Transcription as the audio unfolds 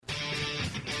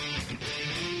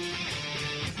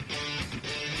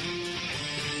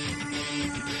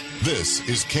This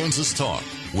is Kansas Talk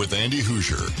with Andy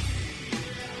Hoosier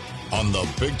on the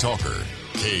Big Talker,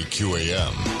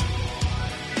 KQAM.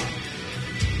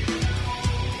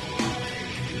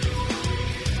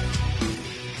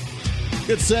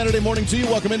 Good Saturday morning to you.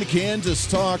 Welcome into Kansas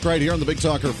Talk right here on the Big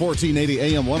Talker, 1480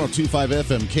 AM, 102.5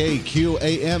 FM,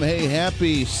 KQAM. Hey,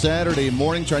 happy Saturday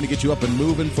morning. Trying to get you up and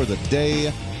moving for the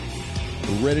day.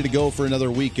 Ready to go for another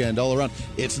weekend all around.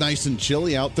 It's nice and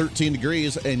chilly out, 13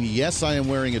 degrees. And yes, I am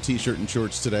wearing a t-shirt and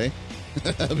shorts today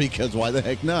because why the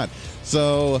heck not?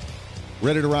 So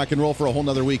ready to rock and roll for a whole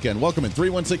nother weekend. Welcome in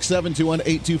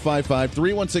 316-721-8255,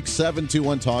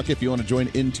 316-721-TALK. If you want to join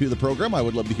into the program, I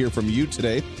would love to hear from you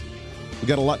today. We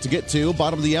got a lot to get to.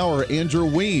 Bottom of the hour, Andrew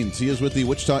Wiens. He is with the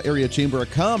Wichita Area Chamber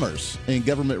of Commerce and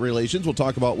Government Relations. We'll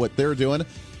talk about what they're doing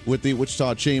with the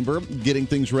Wichita Chamber, getting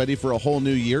things ready for a whole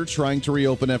new year, trying to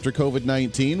reopen after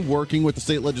COVID-19, working with the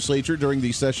state legislature during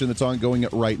the session that's ongoing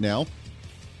right now.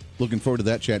 Looking forward to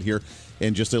that chat here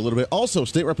in just a little bit. Also,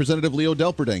 State Representative Leo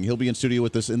Delperdang. He'll be in studio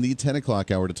with us in the 10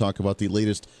 o'clock hour to talk about the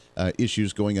latest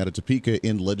issues going out of Topeka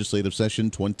in legislative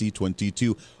session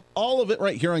 2022. All of it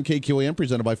right here on KQAM,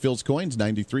 presented by Phil's Coins,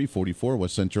 9344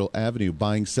 West Central Avenue.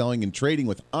 Buying, selling, and trading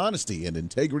with honesty and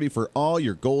integrity for all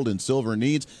your gold and silver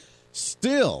needs.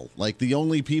 Still, like the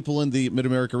only people in the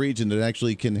Mid-America region that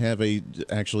actually can have a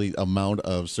amount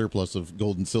of surplus of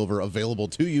gold and silver available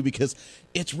to you, because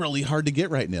it's really hard to get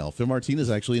right now. Phil Martinez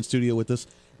is actually in studio with us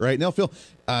right now. Phil,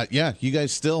 yeah, you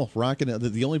guys still rocking it.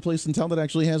 The only place in town that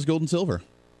actually has gold and silver.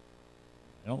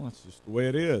 Well, that's just the way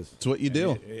it is. It's what you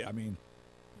do. I mean,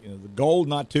 you know, the gold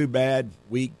not too bad,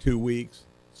 week, 2 weeks.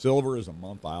 Silver is a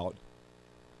month out.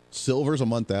 Silver's a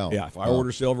month out. Yeah, if I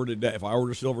order silver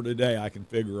today, I can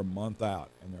figure a month out.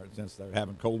 And since they're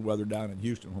having cold weather down in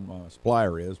Houston, where my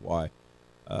supplier is, matter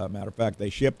of fact, they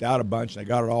shipped out a bunch and they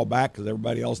got it all back because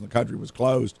everybody else in the country was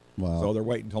closed. Wow. So they're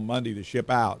waiting until Monday to ship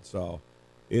out. So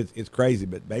it's crazy,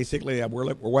 but basically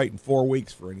we're waiting 4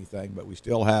 weeks for anything, but we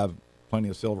still have plenty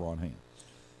of silver on hand.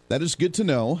 That is good to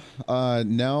know.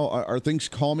 Now, are things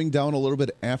calming down a little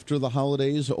bit after the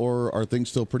holidays, or are things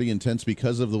still pretty intense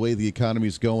because of the way the economy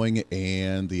is going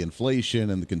and the inflation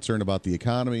and the concern about the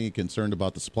economy, concerned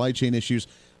about the supply chain issues?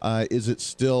 Is it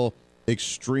still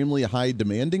extremely high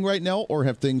demanding right now, or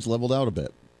have things leveled out a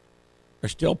bit? They're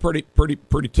still pretty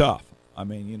tough. I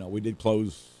mean, you know, we did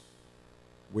close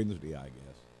Wednesday, I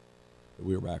guess.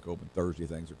 We were back open Thursday.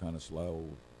 Things are kind of slow.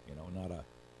 You know,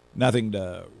 nothing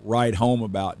to write home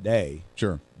about day.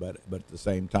 Sure. But at the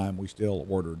same time, we still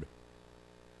ordered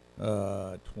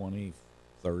 20,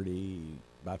 30,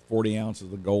 about 40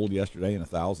 ounces of gold yesterday and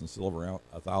 1,000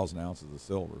 ounces of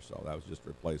silver. So that was just to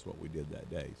replace what we did that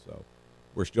day. So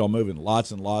we're still moving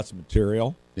lots and lots of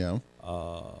material. Yeah.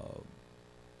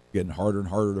 Getting harder and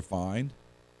harder to find.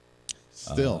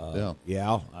 Still, yeah.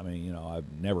 Yeah. I mean, you know,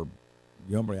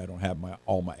 normally I don't have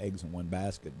all my eggs in one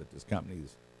basket, but this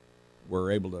company's,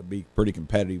 we're able to be pretty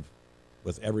competitive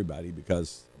with everybody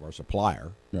because of our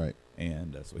supplier. Right.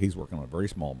 And so he's working on a very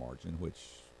small margin, which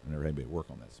I never had anybody work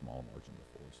on that small margin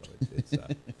before. So it's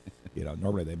you know,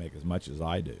 normally they make as much as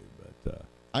I do. But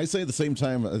I say at the same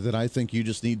time that I think you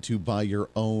just need to buy your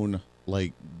own,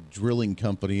 like, drilling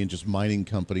company and just mining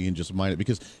company and just mine it,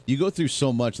 because you go through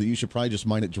so much that you should probably just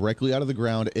mine it directly out of the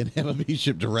ground and have it be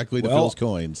shipped directly to Phil's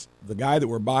Coins. The guy that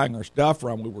we're buying our stuff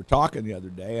from, we were talking the other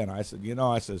day, and I said,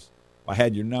 if I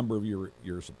had your number of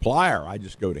your supplier, I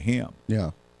just go to him.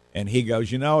 Yeah. And he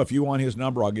goes, if you want his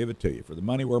number, I'll give it to you. For the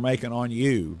money we're making on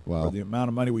you, wow, for the amount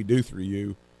of money we do through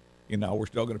you, we're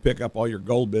still going to pick up all your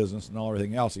gold business and all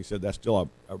everything else. He said that's still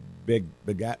a big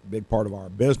part of our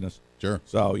business. Sure.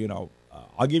 So,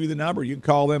 I'll give you the number. You can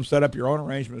call them, set up your own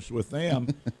arrangements with them.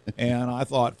 And I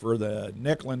thought for the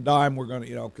nickel and dime, we're going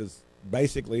to, because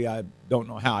basically I don't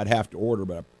know how I'd have to order,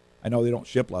 but I know they don't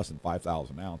ship less than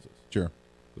 5,000 ounces. Sure.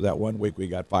 So that 1 week we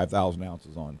got 5,000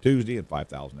 ounces on Tuesday and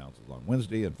 5,000 ounces on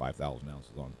Wednesday and 5,000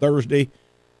 ounces on Thursday.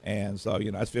 And so,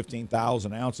 that's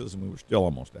 15,000 ounces, and we were still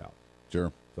almost out.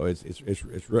 Sure. So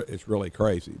it's really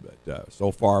crazy. But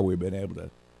so far we've been able to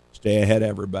stay ahead of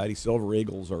everybody. Silver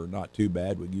Eagles are not too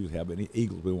bad. We usually have any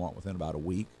Eagles we want within about a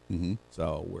week. Mm-hmm.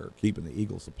 So we're keeping the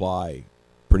Eagle supply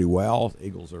pretty well.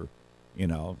 Eagles are,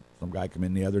 some guy come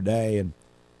in the other day and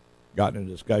got in a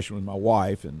discussion with my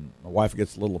wife, and my wife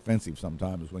gets a little offensive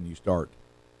sometimes when you start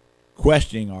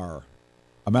questioning our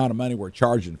amount of money we're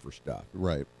charging for stuff.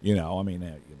 Right.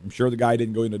 I'm sure the guy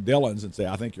didn't go into Dillon's and say,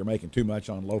 I think you're making too much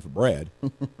on a loaf of bread.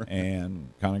 Right. And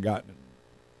kind of got,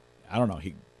 I don't know,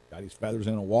 he got his feathers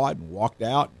in a wad and walked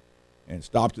out and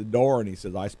stopped at the door, and he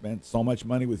says, I spent so much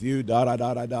money with you,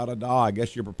 da-da-da-da-da-da-da. I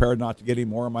guess you're prepared not to get any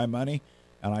more of my money.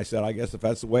 And I said, I guess if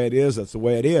that's the way it is, that's the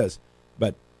way it is.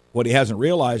 But what he hasn't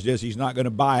realized is he's not going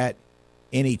to buy it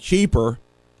any cheaper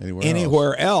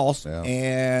anywhere else. Yeah.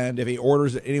 And if he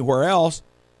orders it anywhere else,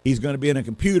 he's going to be in a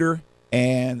computer.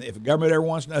 And if the government ever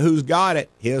wants to know who's got it,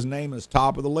 his name is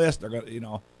top of the list. They're going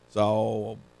to,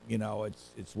 so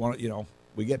it's one.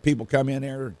 We get people come in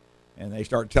there and they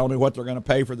start telling me what they're going to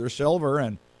pay for their silver,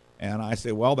 and I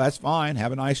say, well, that's fine.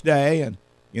 Have a nice day, and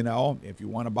if you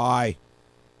want to buy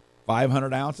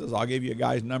 500 ounces, I'll give you a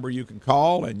guy's number you can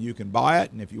call, and you can buy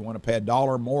it. And if you want to pay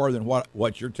 $1 more than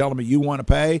what you're telling me you want to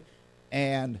pay,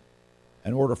 and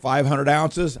order 500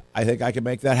 ounces, I think I can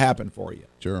make that happen for you.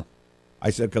 Sure. I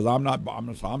said, because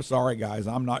I'm sorry, guys,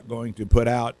 I'm not going to put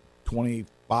out $25,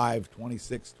 $26,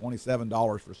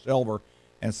 $27 for silver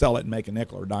and sell it and make a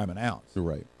nickel or a dime an ounce.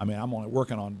 Right. I mean, I'm only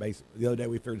working on the other day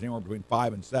we figured anywhere between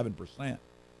 5 and 7%.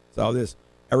 So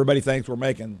everybody thinks we're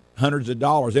making hundreds of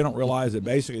dollars. They don't realize that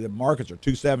basically the markets are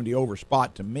 $2.70 over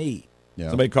spot to me. Yeah.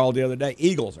 Somebody called the other day.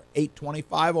 Eagles are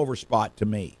 $8.25 over spot to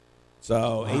me.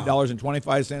 So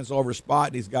 $8.25 over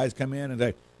spot. These guys come in and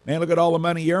say, "Man, look at all the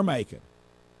money you're making."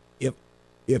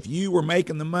 If you were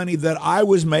making the money that I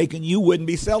was making, you wouldn't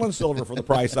be selling silver for the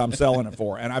price I'm selling it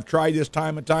for. And I've tried this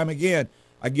time and time again.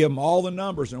 I give them all the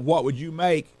numbers and what would you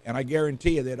make, and I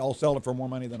guarantee you they'd all sell it for more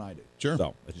money than I do. Sure.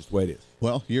 So that's just the way it is.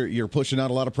 Well, you're pushing out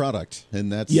a lot of product,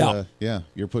 and that's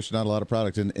you're pushing out a lot of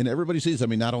product, and everybody sees. I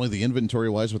mean, not only the inventory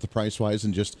wise, but the price wise,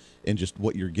 and just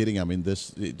what you're getting. I mean,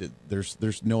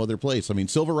 there's no other place. I mean,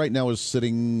 silver right now is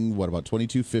sitting about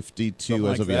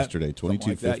 $22.52 as of yesterday,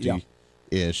 $22.50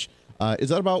 ish. Is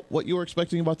that about what you were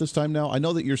expecting about this time now? I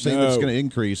know that you're saying it's going to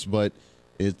increase, but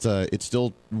it's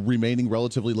still remaining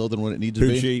relatively low than what it needs to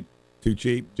be. Too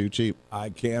cheap. I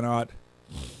cannot.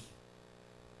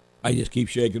 I just keep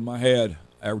shaking my head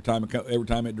every time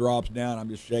it drops down. I'm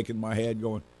just shaking my head,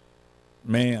 going,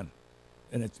 man,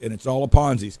 and it's all a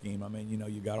Ponzi scheme. I mean,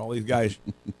 you got all these guys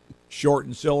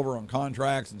shorting silver on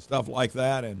contracts and stuff like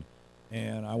that,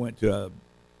 and I went to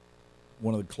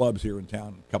one of the clubs here in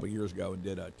town a couple of years ago and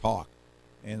did a talk.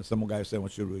 And some guy said, well,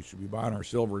 should we be buying our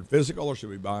silver in physical or should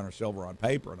we be buying our silver on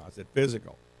paper? And I said,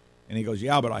 physical. And he goes,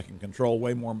 yeah, but I can control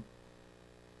way more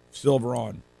silver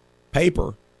on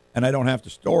paper and I don't have to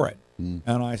store it.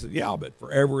 And I said, yeah, but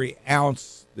for every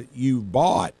ounce that you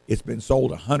bought, it's been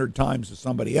sold 100 times to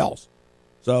somebody else.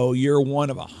 So you're one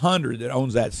of 100 that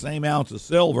owns that same ounce of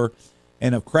silver.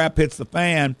 And if crap hits the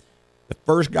fan, the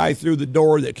first guy through the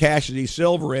door that cashes his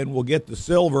silver in will get the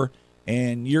silver,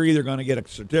 and you're either going to get a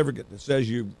certificate that says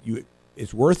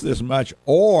it's worth this much,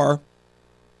 or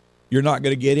you're not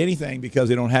going to get anything because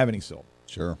they don't have any silver.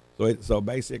 Sure. So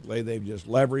basically, they've just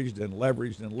leveraged and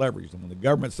leveraged and leveraged. And when the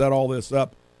government set all this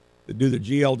up to do their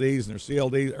GLDs and their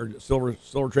CLDs or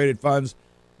silver traded funds,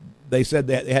 they said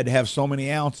that they had to have so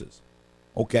many ounces.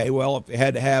 Okay, well, if they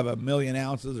had to have 1 million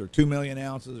ounces or 2 million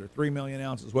ounces or 3 million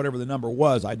ounces, whatever the number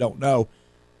was, I don't know.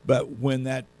 But when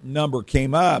that number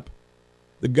came up,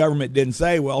 the government didn't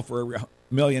say, well, for every 1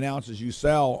 million ounces you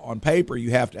sell on paper,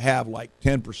 you have to have like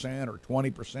 10% or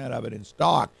 20% of it in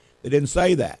stock. They didn't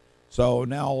say that. So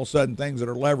now all of a sudden things that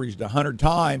are leveraged 100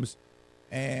 times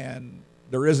and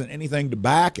there isn't anything to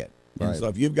back it. Right. And so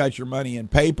if you've got your money in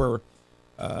paper,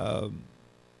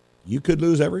 you could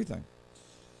lose everything.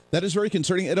 That is very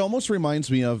concerning. It almost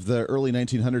reminds me of the early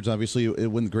 1900s. Obviously,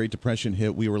 when the Great Depression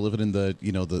hit, we were living in the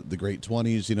Great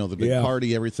 20s, the big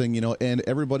party, everything, and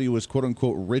everybody was quote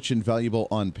unquote rich and valuable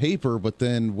on paper. But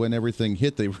then when everything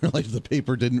hit, they realized the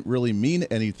paper didn't really mean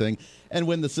anything. And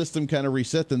when the system kind of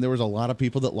reset, then there was a lot of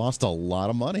people that lost a lot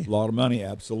of money. A lot of money,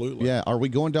 absolutely. Yeah. Are we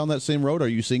going down that same road? Are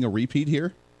you seeing a repeat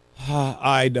here?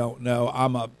 I don't know.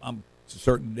 I'm a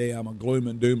certain day I'm a gloom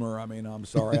and doomer. I mean, I'm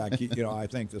sorry. I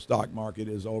think the stock market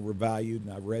is overvalued,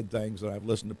 and I've read things and I've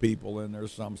listened to people, and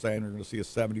there's some saying they're going to see a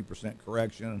 70%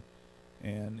 correction,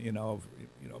 and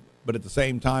but at the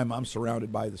same time, I'm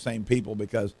surrounded by the same people,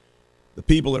 because the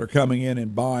people that are coming in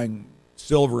and buying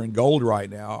silver and gold right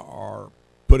now are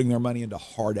putting their money into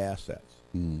hard assets.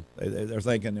 They're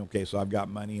thinking, okay, so I've got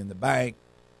money in the bank.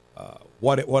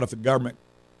 What if the government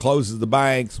closes the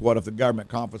banks? What if the government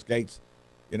confiscates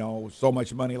so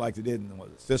much money like they did in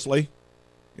Sicily,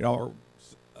 or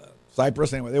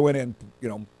Cyprus? Anyway, they went in,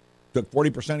 took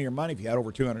 40% of your money if you had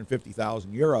over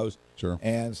 250,000 euros. Sure.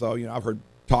 And so, I've heard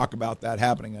talk about that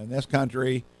happening in this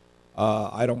country.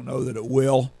 I don't know that it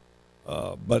will,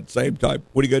 but at the same time,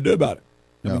 what are you going to do about it?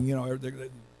 Yeah. I mean,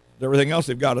 everything else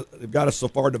they've got us so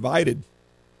far divided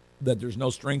that there's no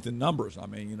strength in numbers. I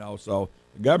mean, so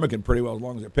the government can pretty well, as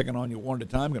long as they're picking on you one at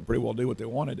a time, can pretty well do what they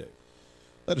want to do.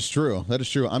 That is true. That is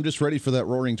true. I'm just ready for that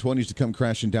roaring 20s to come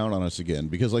crashing down on us again.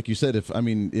 Because like you said,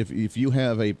 if you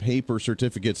have a paper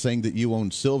certificate saying that you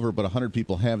own silver, but 100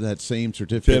 people have that same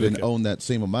certificate and own that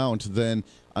same amount, then,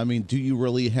 do you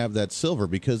really have that silver?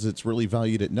 Because it's really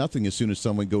valued at nothing as soon as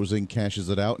someone goes in, cashes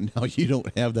it out, and now you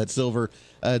don't have that silver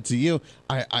to you.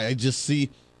 I just see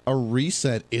a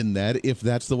reset in that if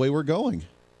that's the way we're going.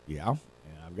 Yeah.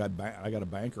 I got a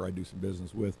banker I do some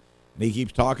business with, and he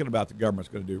keeps talking about the government's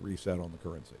going to do a reset on the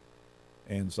currency.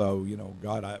 And so,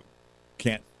 God, I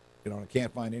can't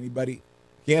find anybody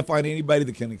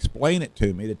that can explain it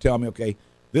to me, to tell me, okay,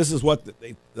 this is what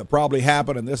that probably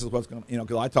happened, and this is what's going to,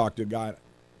 because I talked to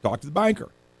the banker.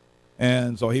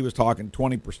 And so he was talking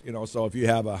 20%, so if you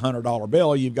have a $100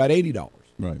 bill, you've got $80.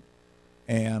 Right.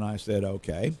 And I said,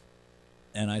 okay.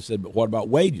 And I said, but what about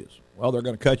wages? Well, they're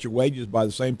going to cut your wages by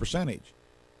the same percentage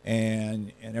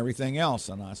and everything else.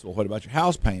 And I said, well, what about your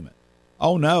house payment?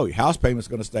 Oh, no, your house payment's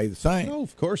going to stay the same. Oh,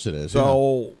 of course it is.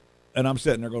 So, and I'm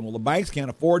sitting there going, well, the banks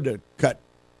can't afford to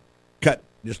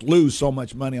just lose so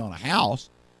much money on a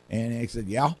house. And he said,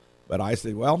 yeah. But I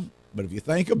said, well, but if you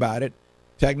think about it,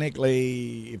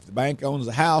 technically, if the bank owns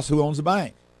the house, who owns the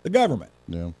bank? The government.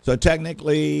 Yeah. So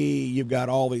technically, you've got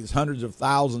all these hundreds of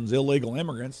thousands illegal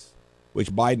immigrants,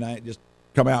 which Biden just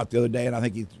come out the other day, and I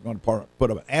think he's going to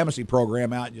put an amnesty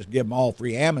program out and just give them all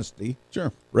free amnesty.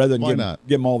 Sure. Rather than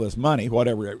give them all this money,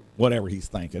 whatever he's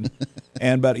thinking.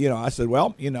 But I said,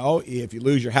 well, if you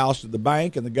lose your house to the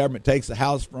bank and the government takes the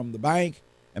house from the bank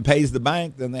and pays the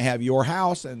bank, then they have your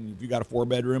house. And if you got a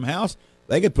 4-bedroom house,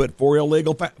 they could put four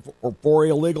illegal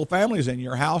families in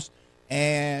your house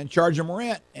and charge them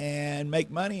rent and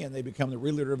make money, and they become the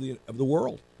real leader of the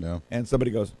world. No. And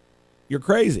somebody goes, you're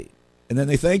crazy. And then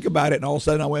they think about it, and all of a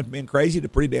sudden I went from being crazy to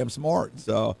pretty damn smart.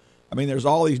 So, there's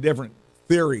all these different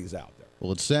theories out there.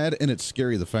 Well, it's sad and it's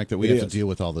scary, the fact that we have to deal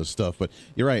with all this stuff. But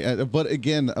you're right. But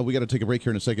again, we got to take a break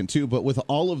here in a second, too. But with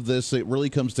all of this, it really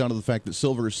comes down to the fact that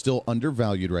silver is still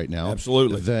undervalued right now.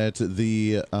 Absolutely. That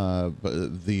the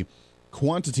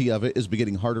quantity of it is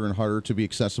getting harder and harder to be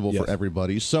accessible for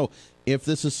everybody. So if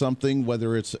this is something,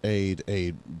 whether it's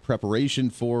a preparation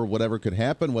for whatever could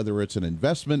happen, whether it's an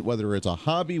investment, whether it's a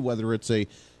hobby, whether it's a,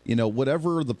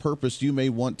 whatever the purpose you may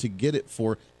want to get it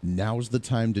for, now's the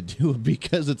time to do it,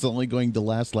 because it's only going to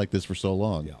last like this for so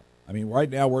long. Yeah. Right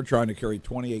now we're trying to carry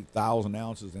 28,000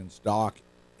 ounces in stock,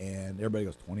 and everybody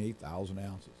goes, 28,000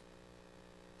 ounces.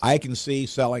 I can see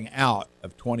selling out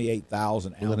of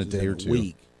 28,000 ounces in a day or two.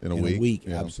 Week. In a week,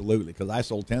 yeah. Absolutely, because I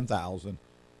sold 10,000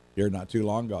 here not too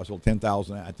long ago. I sold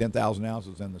 10,000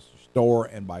 ounces in the store,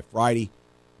 and by Friday,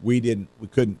 we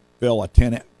couldn't fill a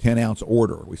 10-ounce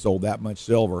order. We sold that much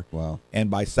silver. Wow!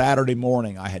 And by Saturday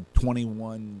morning, I had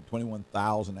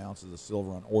 21,000 ounces of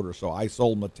silver on order. So I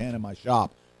sold them 10 in my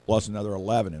shop, plus another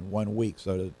 11 in 1 week.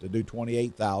 So to do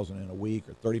 28,000 in a week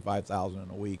or 35,000 in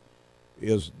a week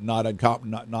is not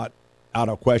out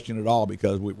of question at all,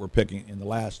 because we're picking in the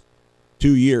last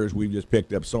 2 years, we've just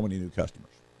picked up so many new customers.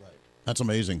 Right. That's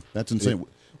amazing. That's insane. Yeah.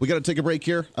 We got to take a break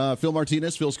here. Phil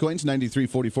Martinez, Phil's Coins,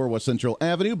 9344 West Central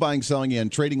Avenue. Buying, selling,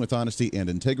 and trading with honesty and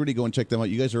integrity. Go and check them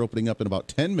out. You guys are opening up in about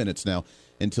 10 minutes now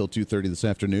until 2:30 this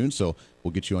afternoon. So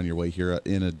we'll get you on your way here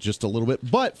in just a little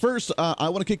bit. But first, I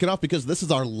want to kick it off because this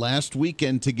is our last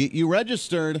weekend to get you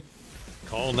registered.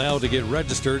 Call now to get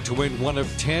registered to win one of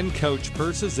 10 Coach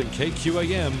purses in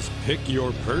KQAM's Pick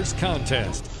Your Purse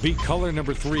contest. Be caller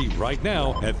number 3 right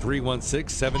now at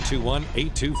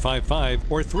 316-721-8255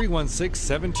 or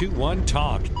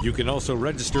 316-721-TALK. You can also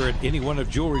register at any one of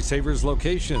Jewelry Savers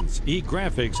locations,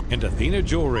 E-Graphics, and Athena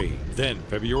Jewelry. Then,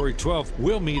 February 12th,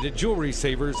 we'll meet at Jewelry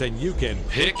Savers and you can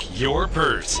pick your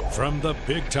purse. From the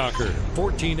Big Talker,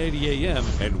 1480 AM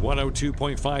and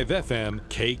 102.5 FM,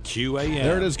 KQAM.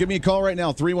 There it is. Give me a call right now.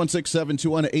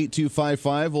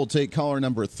 316-721-8255. We'll take caller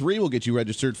number 3. We'll get you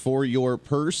registered for your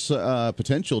purse,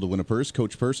 potential to win a purse,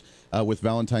 Coach purse, with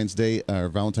Valentine's Day or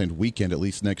Valentine's weekend, at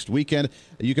least next weekend.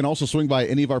 You can also swing by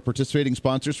any of our participating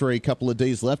sponsors for a couple of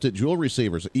days left at Jewelry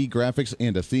Savers, E-Graphics,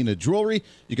 and Athena Jewelry.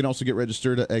 You can also get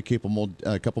registered a couple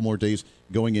more days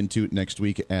going into next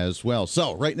week as well.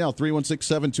 So right now,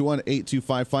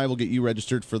 316-721-8255 will get you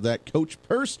registered for that Coach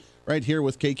purse right here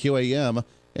with KQAM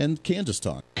and Kansas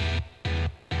Talk.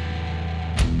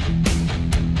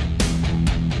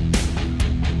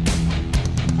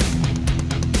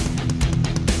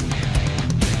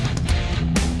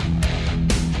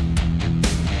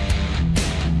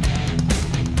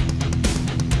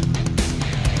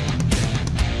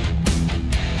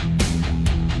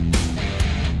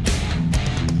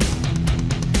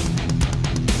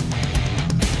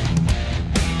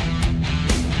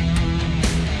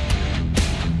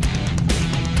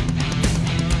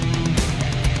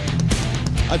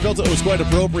 I felt it was quite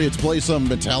appropriate to play some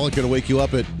Metallica to wake you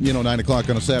up at, 9 o'clock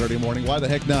on a Saturday morning. Why the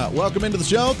heck not? Welcome into the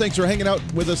show. Thanks for hanging out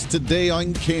with us today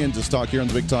on Kansas Talk here on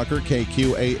the Big Talker,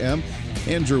 KQAM.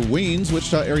 Andrew Wiens,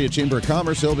 Wichita Area Chamber of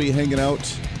Commerce. He'll be hanging out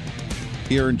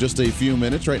here in just a few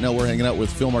minutes. Right now we're hanging out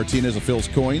with Phil Martinez of Phil's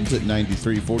Coins at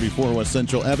 9344 West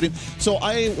Central Avenue. So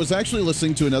I was actually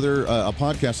listening to another a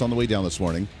podcast on the way down this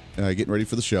morning, getting ready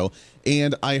for the show,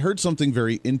 and I heard something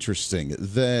very interesting,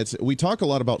 that we talk a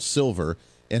lot about silver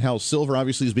and how silver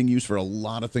obviously is being used for a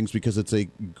lot of things because it's a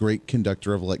great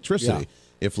conductor of electricity.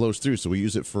 Yeah. It flows through. So we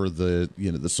use it for the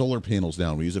solar panels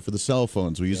down. We use it for the cell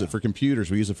phones. We use it for computers.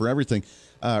 We use it for everything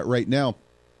right now.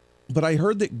 But I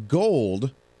heard that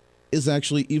gold is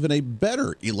actually even a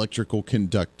better electrical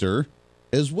conductor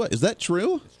as well. Is that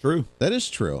true? It's true. That is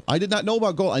true. I did not know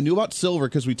about gold. I knew about silver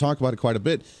because we talk about it quite a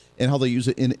bit and how they use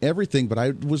it in everything, but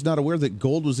I was not aware that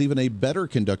gold was even a better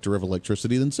conductor of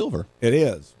electricity than silver. It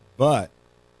is, but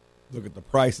look at the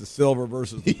price of silver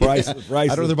versus the price of the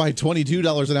price. I'd rather buy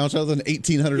 $22 an ounce rather than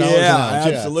 $1,800 an ounce.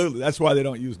 Absolutely. That's why they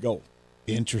don't use gold.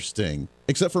 Interesting.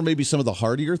 Except for maybe some of the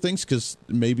hardier things, because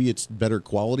maybe it's better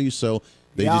quality, so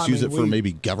they just use it for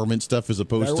maybe government stuff as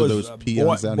opposed to those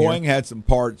peons down here. Boeing had some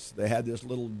parts. They had this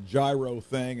little gyro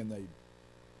thing, and they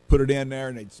put it in there,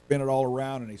 and they'd spin it all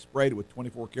around, and they sprayed it with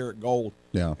 24-karat gold.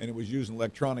 Yeah. And it was using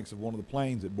electronics of one of the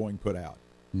planes that Boeing put out.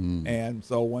 And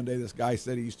so one day this guy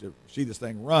said he used to see this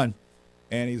thing run,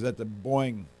 and he's at the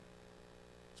Boeing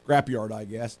scrapyard, I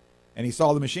guess, and he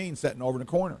saw the machine sitting over in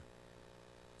the corner.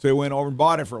 So he went over and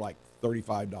bought it for like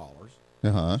 $35.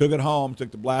 Took it home,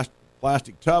 took the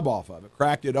plastic tub off of it,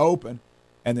 cracked it open,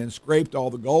 and then scraped all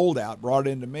the gold out, brought it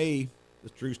into me.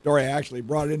 This true story. I actually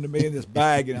brought it into me in this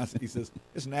bag, and he says,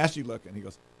 "It's nasty looking." He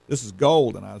goes, "This is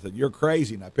gold." And I said, "You're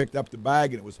crazy." And I picked up the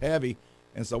bag, and it was heavy.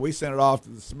 And so we sent it off to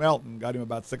the smelt and got him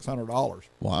about $600.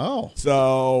 Wow.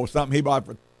 So something he bought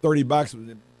for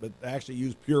 $30, but actually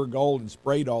used pure gold and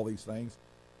sprayed all these things.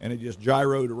 And it just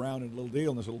gyroed around in a little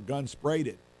deal, and this little gun sprayed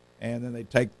it. And then they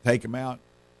take them out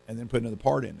and then put another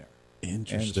part in there.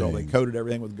 Interesting. And so they coated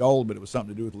everything with gold, but it was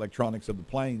something to do with electronics of the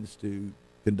planes to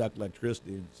conduct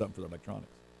electricity and something for the electronics.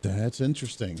 That's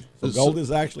interesting. So gold is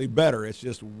actually better. It's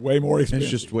just way more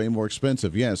expensive. It's just way more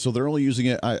expensive, yeah. So they're only using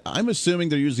it, I'm assuming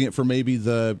they're using it for maybe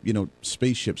the,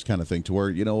 spaceships kind of thing, to where,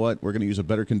 you know what, we're going to use a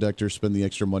better conductor, spend the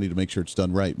extra money to make sure it's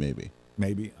done right, maybe.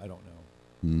 Maybe. I don't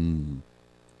know.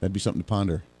 That'd be something to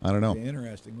ponder. I don't know. That'd be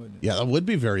interesting, wouldn't it? Yeah, that would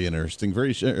be very interesting.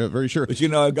 Very sure.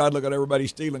 But God, look at everybody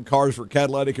stealing cars for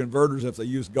catalytic converters. If they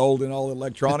use gold in all the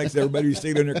electronics, everybody's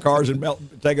stealing their cars and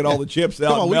taking all the chips out.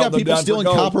 Come on, we got people stealing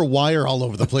copper wire all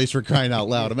over the place, for crying out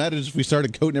loud. Imagine if we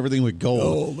started coating everything with gold.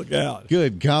 Oh, look out.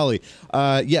 Good golly.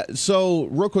 So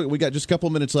real quick, we got just a couple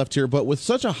minutes left here, but with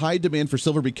such a high demand for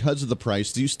silver because of the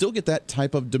price, do you still get that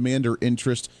type of demand or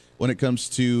interest when it comes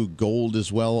to gold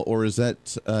as well, or is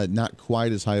that not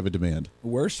quite as high of a demand?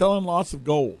 We're selling lots of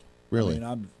gold. Really?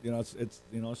 I mean, it's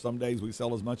some days we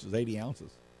sell as much as 80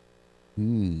 ounces. I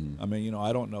mean,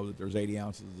 I don't know that there's 80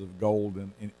 ounces of gold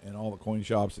in all the coin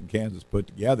shops in Kansas put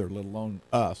together, let alone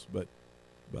us. But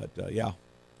yeah.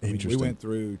 Interesting. We went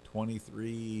through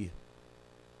 23,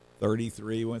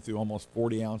 33, went through almost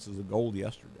 40 ounces of gold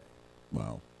yesterday.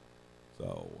 Wow.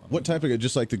 So what type of,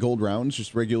 just like the gold rounds,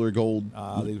 just regular gold?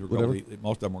 These were gold.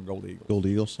 Most of them were gold eagles. Gold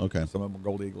eagles, okay. Some of them were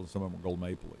gold eagles, some of them were gold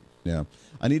maple leaves. Yeah,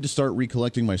 I need to start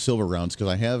recollecting my silver rounds because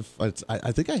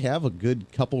I think I have a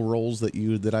good couple rolls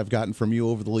that I've gotten from you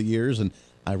over the years, and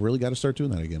I really got to start doing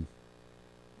that again.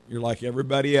 You're like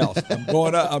everybody else. I'm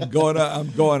going up. I got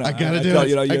to do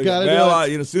it. I got to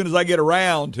do it. As soon as I get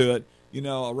around to it,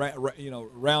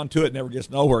 around to it never gets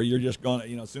nowhere. You're just going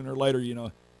to, sooner or later,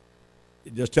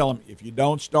 just tell them if you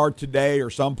don't start today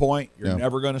or some point, you're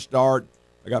never going to start.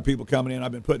 I got people coming in.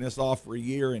 I've been putting this off for a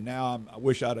year, and now I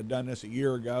wish I'd have done this a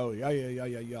year ago.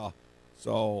 Yeah.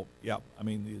 So, yeah, I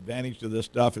mean, the advantage to this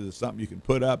stuff is it's something you can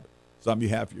put up, something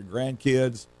you have for your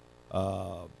grandkids.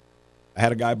 I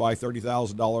had a guy buy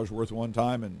 $30,000 worth one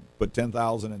time and put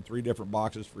 $10,000 in 3 different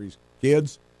boxes for his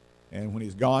kids, and when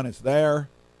he's gone, it's there.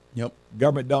 Yep.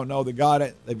 Government don't know they got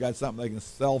it. They've got something they can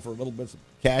sell for a little bits of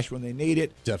cash when they need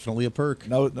it. Definitely a perk.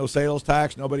 No sales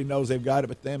tax. Nobody knows they've got it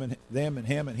but them and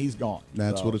him, and he's gone.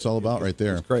 That's what it's all about right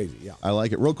there. It's crazy, yeah. I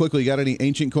like it. Real quickly, you got any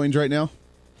ancient coins right now?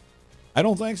 I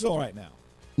don't think so right now.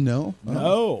 No? Oh,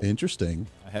 no. Interesting.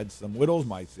 I had some widow's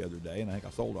mites the other day, and I think I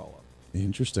sold all of them.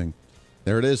 Interesting.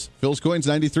 There it is. Phil's Coins,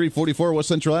 9344 West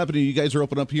Central Avenue. You guys are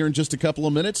open up here in just a couple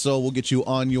of minutes, so we'll get you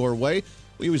on your way.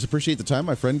 We always appreciate the time,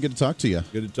 my friend. Good to talk to you.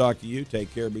 Good to talk to you.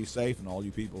 Take care. Be safe. And all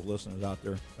you people listeners out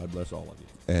there, God bless all of you.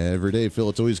 Every day, Phil.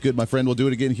 It's always good, my friend. We'll do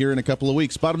it again here in a couple of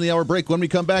weeks. Bottom of the hour break. When we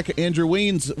come back, Andrew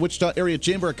Wiens, Wichita Area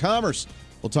Chamber of Commerce.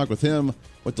 We'll talk with him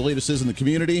what the latest is in the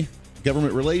community,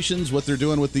 government relations, what they're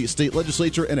doing with the state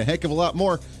legislature, and a heck of a lot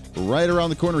more right around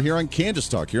the corner here on Kansas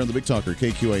Talk, here on the Big Talker,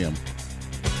 KQAM.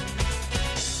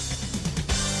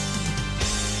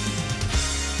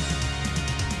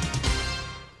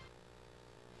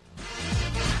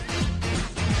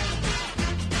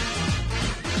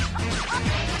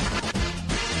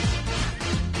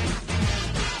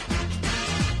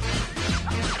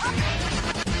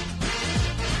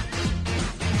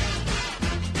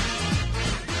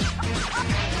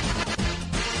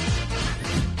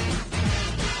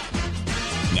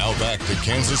 Now back to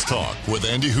Kansas Talk with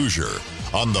Andy Hoosier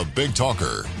on the Big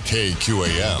Talker,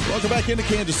 KQAM. Welcome back into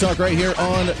Kansas Talk right here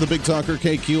on the Big Talker,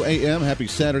 KQAM. Happy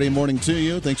Saturday morning to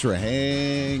you. Thanks for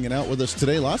hanging out with us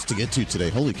today. Lots to get to today.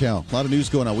 Holy cow. A lot of news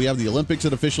going on. We have the Olympics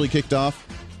that officially kicked off.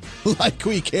 Like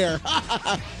we care.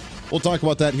 We'll talk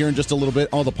about that here in just a little bit.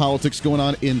 All the politics going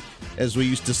on in, as we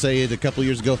used to say it a couple of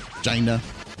years ago, China.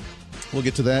 We'll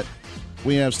get to that.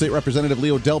 We have State Representative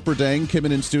Leo Delperdang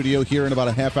coming in studio here in about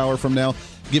a half hour from now.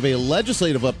 Give a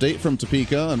legislative update from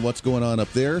Topeka on what's going on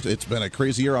up there. It's been a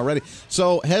crazy year already.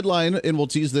 So headline, and we'll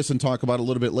tease this and talk about it a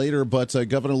little bit later, but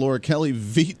Governor Laura Kelly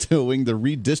vetoing the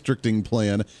redistricting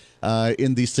plan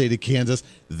in the state of Kansas.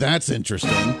 That's interesting.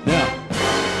 Yeah.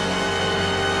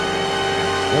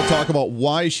 We'll talk about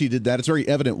why she did that. It's very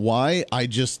evident why. I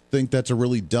just think that's a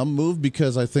really dumb move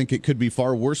because I think it could be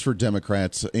far worse for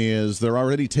Democrats. As they're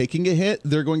already taking a hit,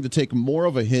 they're going to take more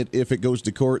of a hit if it goes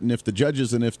to court and if the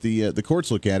judges and if the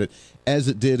courts look at it, as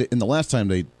it did in the last time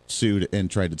they sued and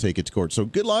tried to take it to court. So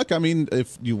good luck. I mean,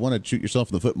 if you want to shoot yourself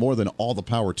in the foot more, than all the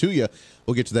power to you.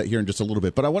 We'll get to that here in just a little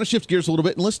bit. But I want to shift gears a little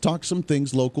bit and let's talk some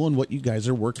things local and what you guys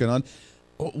are working on.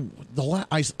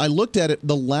 I looked at it.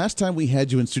 The last time we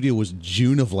had you in studio was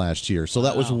June of last year, so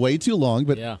that was way too long.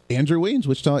 But yeah. Andrew Wiens,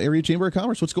 Wichita Area Chamber of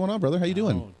Commerce, what's going on, brother? How you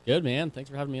doing? Good, man.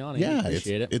 Thanks for having me on. Yeah,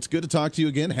 appreciate it. It's good to talk to you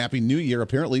again. Happy New Year,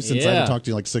 apparently, since I haven't talked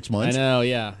to you in like 6 months. I know,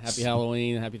 yeah. Happy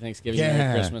Halloween, Happy Thanksgiving,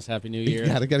 Merry Christmas, Happy New Year.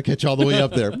 Got to catch all the way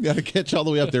up there. Got to catch all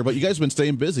the way up there. But you guys have been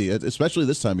staying busy, especially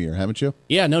this time of year, haven't you?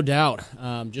 Yeah, no doubt.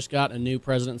 Just got a new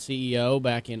president and CEO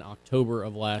back in October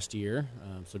of last year.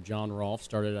 So John Rolfe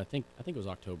started, I think it was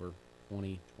October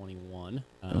 2021.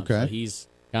 Okay. So he's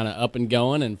kind of up and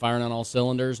going and firing on all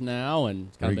cylinders now, and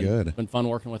it's kind of been fun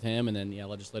working with him. And then,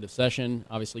 legislative session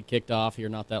obviously kicked off here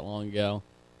not that long ago.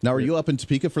 Now, are you up in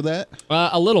Topeka for that?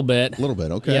 A little bit. A little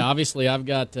bit, okay. Yeah, obviously I've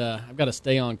got to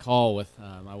stay on call with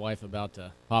my wife about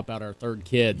to pop out our third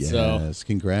kid. Yes, so.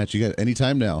 Congrats. You got any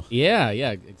time now. Yeah,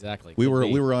 exactly. We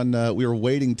were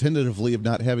waiting tentatively of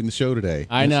not having the show today.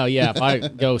 I know, yeah. If I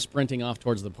go sprinting off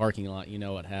towards the parking lot, you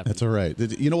know what happens. That's all right.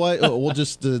 You know what? We'll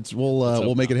just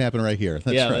we'll make it happen right here.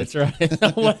 That's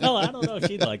right. Well, I don't know if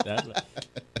she'd like that. But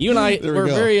you and I we're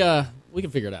very we can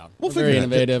figure it out. We're very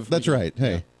innovative. That's right.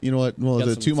 Hey, you know what? Well,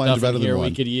 the two minds are better than one.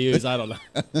 We could use. I don't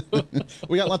know.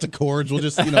 We got lots of cords. We'll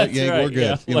just yank. Right, we're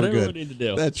good. Yeah. Whatever we need to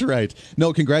do. That's right.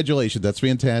 No, congratulations. That's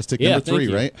fantastic. Number 3,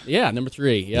 right? Yeah, number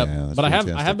 3. Yep. Yeah, but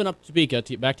fantastic. I have been up to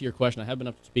Topeka. Back to your question, I have been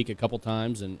up to Topeka a couple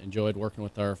times and enjoyed working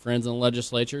with our friends in the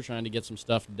legislature, trying to get some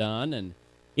stuff done. And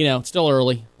it's still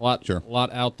early. A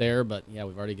lot out there, but yeah,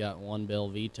 we've already got one bill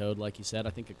vetoed, like you said.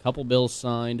 I think a couple bills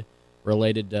signed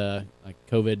related to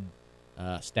COVID.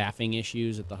 Staffing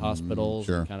issues at the hospitals,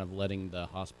 and kind of letting the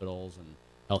hospitals and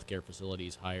healthcare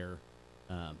facilities hire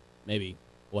maybe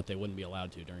what they wouldn't be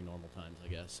allowed to during normal times, I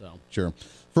guess. So sure.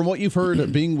 From what you've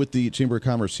heard, being with the Chamber of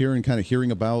Commerce here and kind of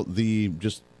hearing about the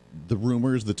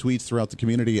rumors, the tweets throughout the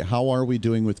community, how are we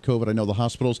doing with COVID? I know the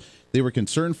hospitals, they were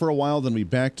concerned for a while, then we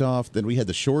backed off, then we had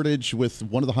the shortage with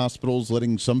one of the hospitals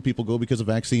letting some people go because of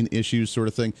vaccine issues, sort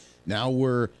of thing. Now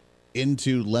we're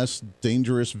into less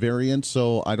dangerous variants,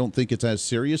 so I don't think it's as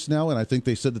serious now, and I think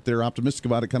they said that they're optimistic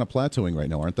about it kind of plateauing right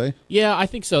now, aren't they? Yeah, I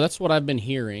think so. That's what I've been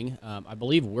hearing. I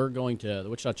believe the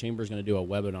Wichita Chamber is going to do a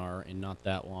webinar in not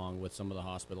that long with some of the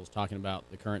hospitals talking about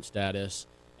the current status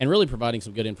and really providing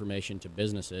some good information to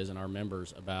businesses and our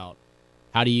members about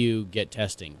how do you get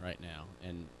testing right now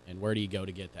and where do you go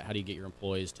to get that? How do you get your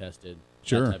employees tested?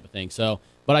 Sure. That type of thing. So,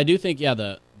 but I do think,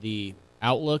 the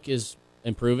outlook is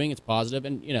improving. It's positive,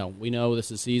 and we know this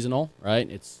is seasonal, right?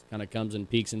 It's kind of comes in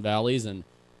peaks and valleys, and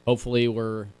hopefully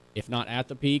we're, if not at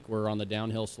the peak, we're on the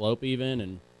downhill slope even,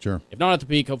 and sure, if not at the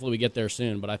peak, hopefully we get there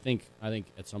soon. But I think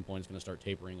at some point it's going to start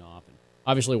tapering off, and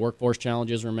obviously workforce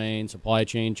challenges remain, supply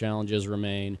chain challenges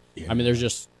remain. Yeah. I mean, there's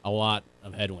just a lot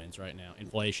of headwinds right now.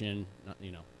 Inflation,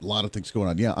 a lot of things going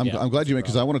on. Yeah, I'm glad you made,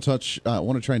 because I want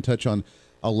to try and touch on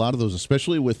a lot of those,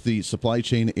 especially with the supply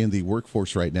chain and the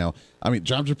workforce right now. I mean,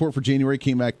 jobs report for January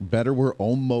came back better. We're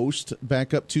almost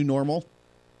back up to normal.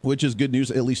 which is good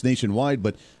news, at least nationwide,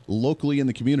 but locally in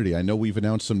the community. I know we've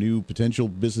announced some new potential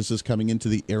businesses coming into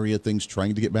the area, things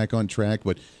trying to get back on track,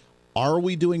 but are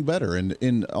we doing better?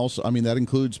 And also, I mean, that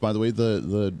includes, by the way,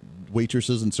 the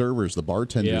waitresses and servers, the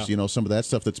bartenders, some of that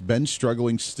stuff that's been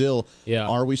struggling still. Yeah.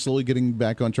 Are we slowly getting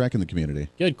back on track in the community?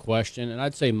 Good question. And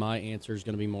I'd say my answer is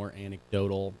going to be more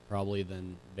anecdotal probably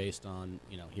than based on,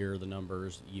 here are the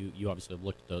numbers. You obviously have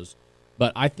looked at those.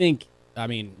 But I think,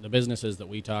 the businesses that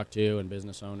we talk to and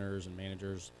business owners and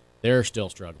managers, they're still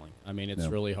struggling. It's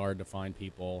really hard to find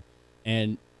people.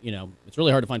 And, it's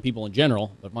really hard to find people in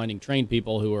general, but finding trained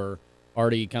people who are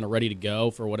already kind of ready to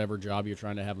go for whatever job you're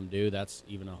trying to have them do, that's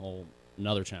even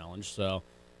another challenge. So,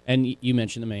 and you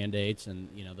mentioned the mandates, and,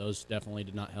 those definitely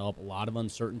did not help. A lot of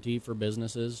uncertainty for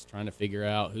businesses, trying to figure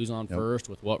out who's on first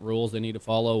with what rules they need to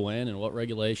follow when and what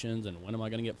regulations and when am I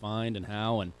going to get fined and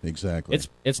how. And exactly.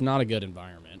 It's not a good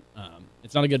environment.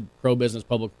 It's not a good pro-business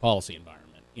public policy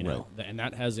environment, Right. And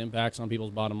that has impacts on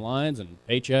people's bottom lines and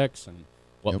paychecks and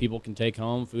what people can take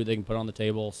home, food they can put on the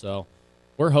table. So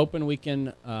we're hoping we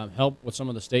can help with some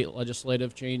of the state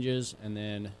legislative changes, and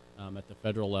then at the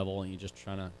federal level, and you just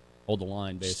trying to hold the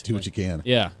line, basically. Just do what you can.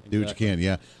 Yeah, exactly. Do what you can,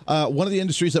 yeah. One of the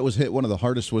industries that was hit one of the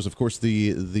hardest was, of course,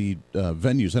 the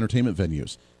venues, entertainment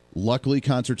venues. Luckily,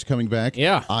 concerts coming back.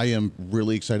 Yeah. I am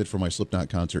really excited for my Slipknot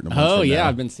concert in a month from yeah, now.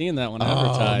 I've been seeing that one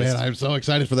advertised. Oh, man, I'm so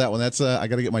excited for that one. That's I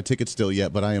got to get my tickets still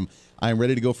yet, but I am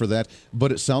ready to go for that.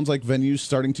 But it sounds like venues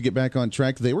starting to get back on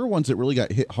track. They were ones that really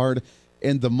got hit hard,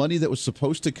 and the money that was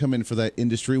supposed to come in for that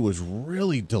industry was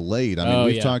really delayed.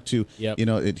 We've talked to,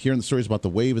 hearing the stories about the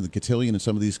Wave and the Cotillion and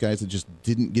some of these guys that just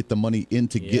didn't get the money in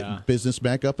to get business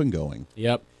back up and going.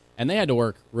 Yep, and they had to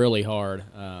work really hard.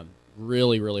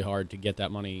 Really, really hard to get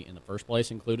that money in the first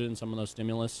place included in some of those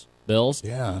stimulus bills.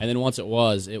 Yeah. And then once it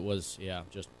was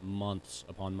just months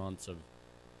upon months of,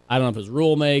 I don't know if it was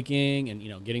rulemaking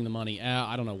and, getting the money out.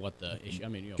 I don't know what the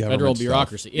issue, federal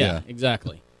bureaucracy. Stuff. Yeah,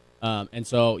 exactly. And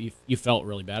so you felt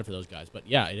really bad for those guys. But,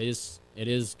 yeah, it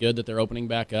is good that they're opening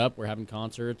back up. We're having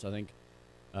concerts. I think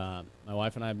my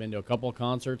wife and I have been to a couple of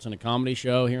concerts and a comedy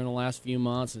show here in the last few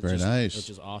months. Very nice. Which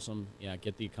is awesome. Yeah,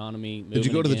 get the economy moving. Did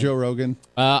you go to the Joe Rogan?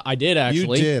 I did,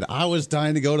 actually. You did. I was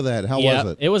dying to go to that. How was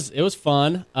it? It was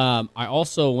fun. I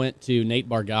also went to Nate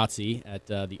Bargatze at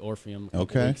the Orpheum a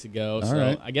couple weeks ago. All so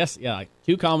right. I guess, like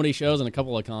 2 comedy shows and a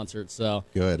couple of concerts. So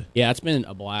good. Yeah, it's been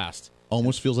a blast.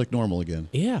 Almost feels like normal again.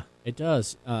 Yeah, it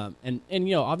does. And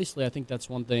obviously I think that's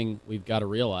one thing we've got to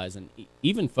realize. And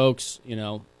even folks,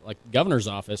 like the governor's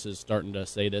office is starting to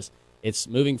say this. It's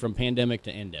moving from pandemic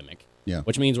to endemic. Yeah.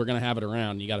 Which means we're going to have it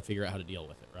around. And you got to figure out how to deal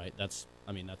with it, right? That's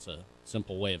a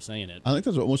simple way of saying it. I think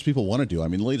that's what most people want to do.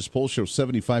 The latest poll shows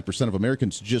 75% of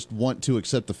Americans just want to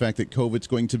accept the fact that COVID's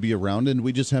going to be around, and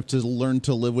we just have to learn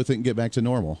to live with it and get back to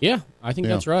normal. Yeah, I think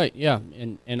that's right. Yeah,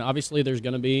 and obviously there's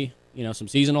going to be some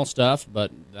seasonal stuff,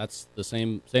 but that's the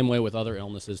same way with other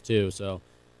illnesses too. So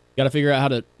got to figure out how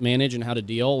to manage and how to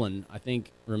deal, and I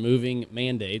think removing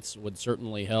mandates would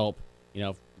certainly help.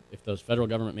 If those federal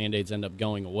government mandates end up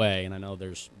going away, and I know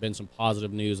there's been some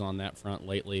positive news on that front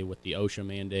lately with the OSHA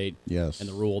mandate and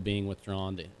the rule being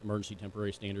withdrawn, the emergency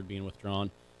temporary standard being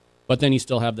withdrawn. But then you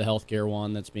still have the healthcare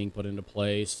one that's being put into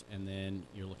place, and then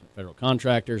you're looking at federal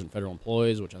contractors and federal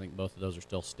employees, which I think both of those are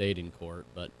still stayed in court.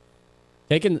 But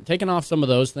taking off some of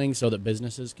those things so that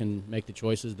businesses can make the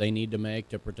choices they need to make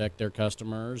to protect their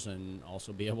customers and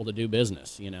also be able to do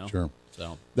business, Sure.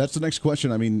 So that's the next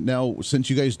question. Now, since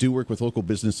you guys do work with local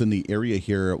business in the area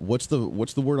here, what's the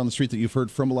word on the street that you've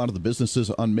heard from a lot of the businesses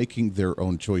on making their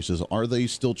own choices? Are they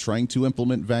still trying to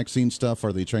implement vaccine stuff?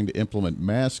 Are they trying to implement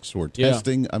masks or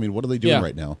testing? What are they doing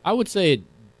right now? I would say it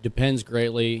depends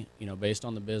greatly, based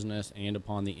on the business and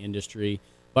upon the industry.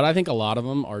 But I think a lot of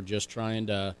them are just trying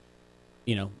to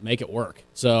make it work.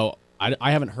 So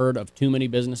I haven't heard of too many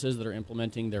businesses that are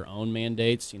implementing their own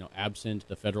mandates, absent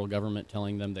the federal government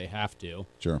telling them they have to.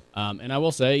 Sure. And I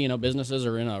will say, businesses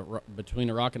are between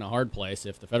a rock and a hard place.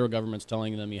 If the federal government's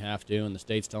telling them you have to and the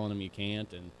state's telling them you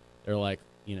can't, and they're like,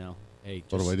 hey,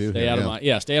 just what do I do stay here? out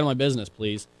of stay out of my business,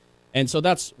 please. And so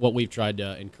that's what we've tried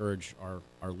to encourage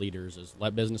our leaders is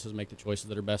let businesses make the choices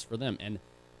that are best for them. And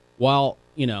while,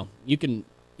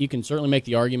 you can certainly make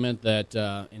the argument that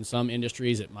in some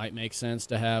industries it might make sense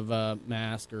to have a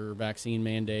mask or vaccine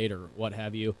mandate or what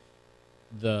have you.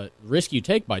 The risk you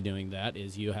take by doing that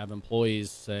is you have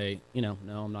employees say, no,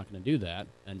 I'm not going to do that.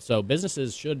 And so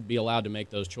businesses should be allowed to make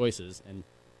those choices. And,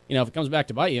 if it comes back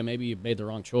to bite you, maybe you've made the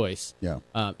wrong choice. Yeah.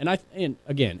 And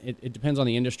again, it depends on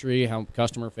the industry, how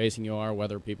customer-facing you are,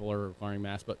 whether people are requiring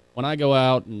masks. But when I go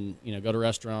out and, go to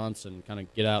restaurants and kind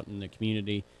of get out in the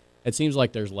community, it seems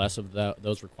like there's less of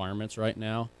those requirements right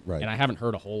now. Right. And I haven't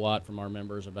heard a whole lot from our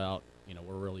members about,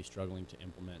 we're really struggling to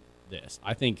implement this.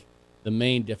 I think the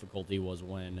main difficulty was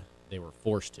when they were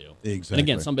forced to. Exactly. And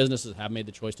again, some businesses have made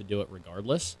the choice to do it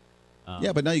regardless.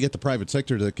 But now you get the private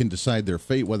sector that can decide their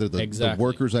fate, whether the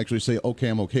workers actually say, okay,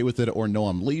 I'm okay with it, or no,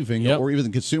 I'm leaving, or even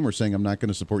the consumer saying, I'm not going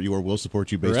to support you or will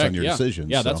support you based on your decisions.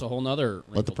 Yeah, that's a whole nother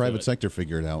let the private sector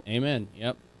figure it out. Amen.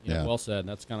 Yep. Yeah, well said.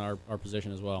 That's kind of our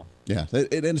position as well. Yeah, and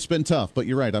it's been tough, but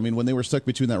you're right. I mean, when they were stuck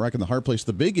between that rock and the hard place,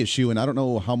 the big issue, and I don't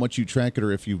know how much you track it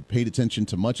or if you paid attention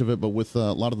to much of it, but with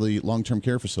a lot of the long-term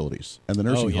care facilities and the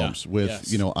nursing homes, with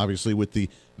obviously with the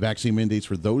vaccine mandates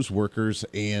for those workers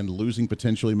and losing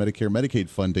potentially Medicare, Medicaid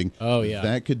funding,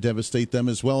 that could devastate them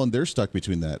as well, and they're stuck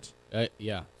between that.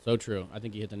 Yeah, so true. I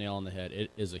think you hit the nail on the head. It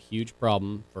is a huge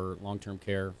problem for long-term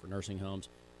care, for nursing homes.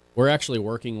 We're actually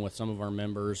working with some of our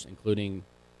members, including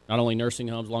not only nursing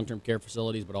homes, long-term care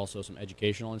facilities, but also some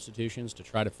educational institutions to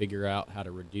try to figure out how to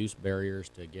reduce barriers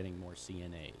to getting more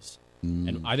CNAs.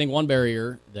 And I think one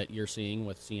barrier that you're seeing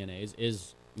with CNAs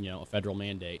is, a federal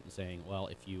mandate and saying, well,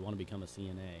 if you want to become a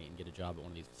CNA and get a job at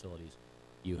one of these facilities,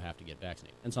 you have to get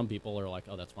vaccinated. And some people are like,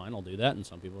 oh, that's fine, I'll do that. And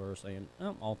some people are saying,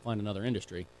 oh, I'll find another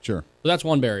industry. Sure. So that's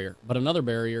one barrier. But another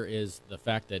barrier is the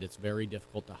fact that it's very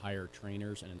difficult to hire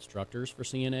trainers and instructors for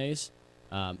CNAs.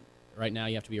 Right now,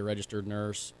 you have to be a registered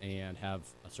nurse and have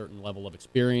a certain level of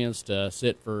experience to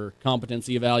sit for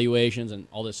competency evaluations and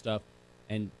all this stuff.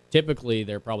 And typically,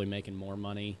 they're probably making more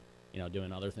money,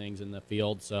 doing other things in the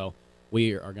field. So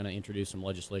we are going to introduce some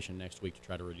legislation next week to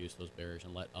try to reduce those barriers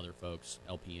and let other folks,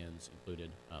 LPNs included,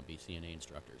 be CNA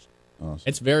instructors. Awesome.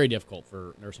 It's very difficult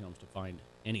for nursing homes to find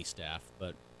any staff.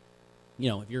 But,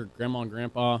 if your grandma and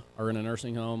grandpa are in a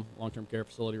nursing home, long-term care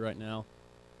facility right now,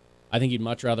 I think you'd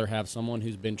much rather have someone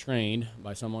who's been trained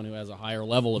by someone who has a higher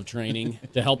level of training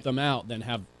to help them out than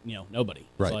have, nobody.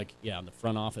 Right. It's like, the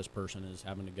front office person is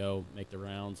having to go make the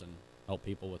rounds and help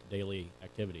people with daily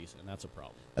activities, and that's a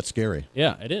problem. That's scary.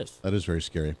 Yeah, it is. That is very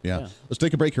scary. Yeah. Let's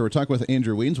take a break here. We're talking with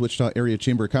Andrew Wiens, Wichita Area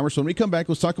Chamber of Commerce. When we come back,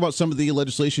 let's talk about some of the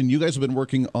legislation you guys have been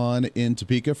working on in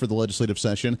Topeka for the legislative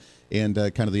session and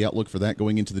kind of the outlook for that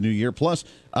going into the new year, plus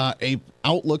a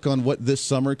outlook on what this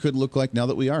summer could look like now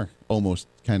that we are almost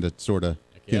kind of sort of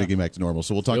getting back to normal.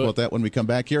 So we'll talk about that when we come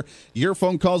back here. Your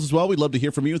phone calls as well. We'd love to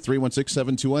hear from you.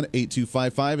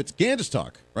 316-721-8255. It's Kansas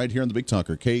Talk right here on the Big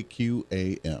Talker,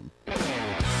 KQAM.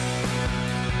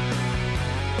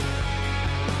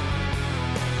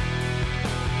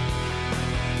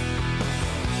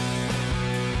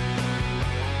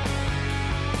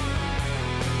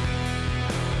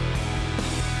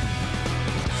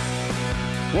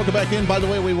 Welcome back in. By the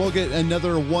way, we will get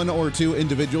another one or two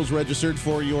individuals registered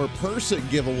for your purse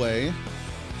giveaway.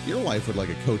 Your wife would like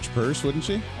a Coach purse, wouldn't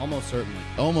she? Almost certainly.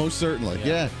 Almost certainly.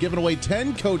 Yeah. Giving away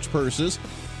 10 Coach purses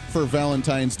for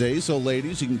Valentine's Day. So,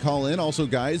 ladies, you can call in. Also,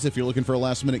 guys, if you're looking for a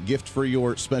last-minute gift for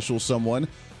your special someone,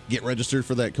 get registered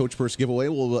for that Coach purse giveaway.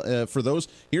 Well, for those,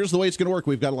 here's the way it's going to work.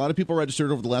 We've got a lot of people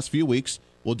registered over the last few weeks.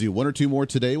 We'll do one or two more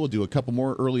today. We'll do a couple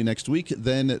more early next week.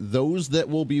 Then those that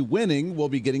will be winning will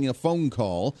be getting a phone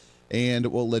call, and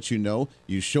we'll let you know.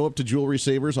 You show up to Jewelry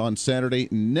Savers on Saturday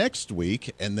next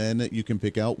week, and then you can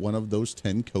pick out one of those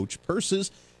 10 Coach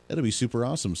purses. That'll be super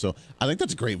awesome. So I think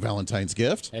that's a great Valentine's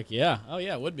gift. Heck yeah. Oh,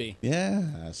 yeah, it would be.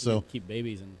 Yeah. So keep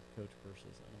babies in Coach purses.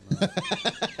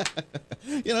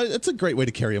 It's a great way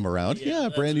to carry them around. Yeah,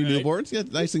 brand new newborns. Yeah,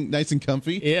 nice and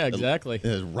comfy. Yeah, exactly.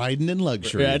 Riding in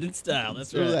luxury. Riding in style.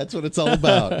 That's right. That's what it's all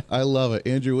about. I love it.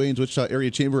 Andrew Wiens, Wichita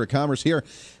Area Chamber of Commerce here.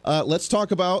 Let's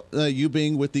talk about you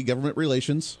being with the government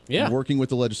relations, working with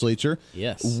the legislature.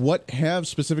 Yes. What have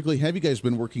you guys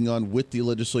been working on with the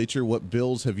legislature? What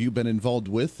bills have you been involved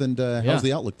with, and how's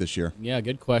the outlook this year? Yeah,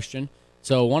 good question.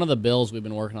 So one of the bills we've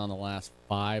been working on the last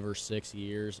 5 or 6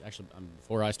 years, actually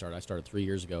before I started 3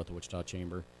 years ago at the Wichita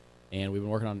Chamber, and we've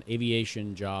been working on an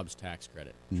aviation jobs tax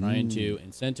credit, trying to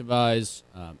incentivize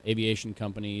aviation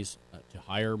companies to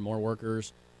hire more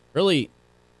workers. Really,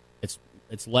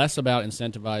 it's less about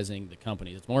incentivizing the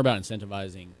companies. It's more about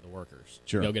incentivizing the workers.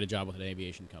 Sure. Go get a job with an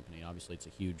aviation company. Obviously, it's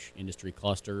a huge industry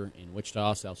cluster in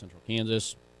Wichita, South Central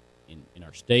Kansas, in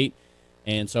our state.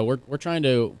 And so we're trying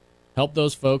to help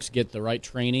those folks get the right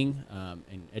training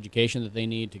and education that they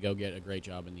need to go get a great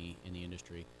job in the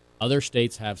industry. Other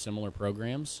states have similar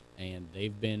programs, and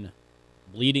they've been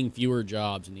bleeding fewer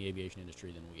jobs in the aviation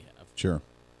industry than we have. Sure.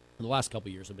 The last couple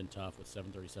of years have been tough with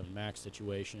 737 MAX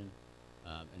situation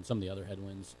and some of the other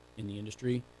headwinds in the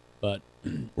industry. But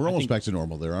we're almost back to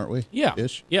normal there, aren't we? Yeah.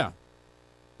 Ish? Yeah.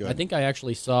 I think I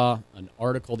actually saw an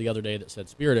article the other day that said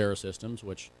Spirit Aerosystems,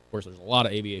 which, of course, there's a lot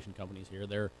of aviation companies here.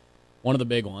 They're one of the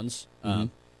big ones.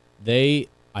 They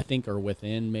I think, are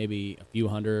within maybe a few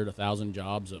hundred, 1,000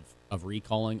 jobs of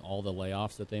recalling all the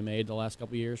layoffs that they made the last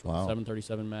couple of years with the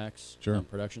 737 MAX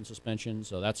production suspension.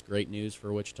 So that's great news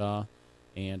for Wichita.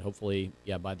 And hopefully,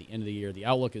 by the end of the year, the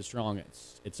outlook is strong.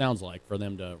 It sounds like, for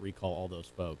them to recall all those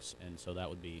folks. And so that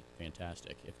would be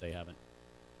fantastic if they haven't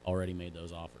already made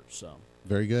those offers. So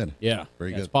very good. Yeah,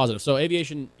 very good. It's positive. So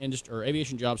aviation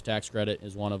jobs tax credit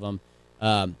is one of them.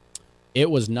 It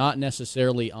was not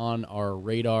necessarily on our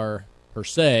radar per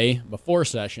se before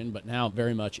session, but now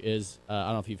very much is. I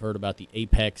don't know if you've heard about the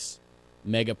Apex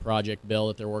mega project bill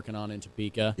that they're working on in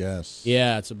Topeka. Yes.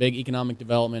 Yeah, it's a big economic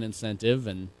development incentive,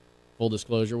 and full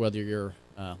disclosure, whether your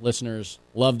listeners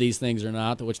love these things or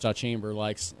not, the Wichita Chamber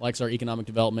likes our economic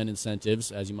development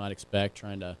incentives, as you might expect,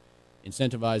 trying to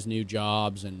incentivize new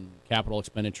jobs and capital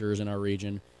expenditures in our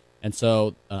region. And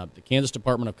so the Kansas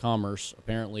Department of Commerce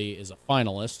apparently is a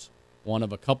finalist, one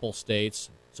of a couple states,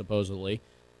 supposedly,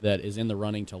 that is in the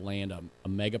running to land a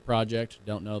mega project.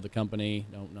 Don't know the company,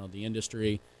 don't know the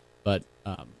industry, but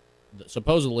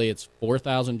supposedly it's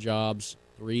 4,000 jobs,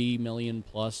 3 million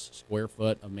plus square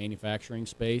foot of manufacturing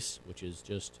space, which is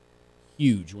just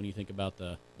huge when you think about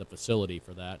the facility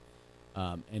for that,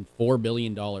 and $4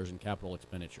 billion in capital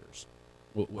expenditures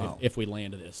if we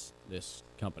land this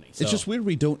company. So, it's just weird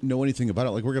we don't know anything about it.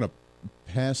 Like, we're going to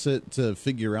pass it to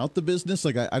figure out the business.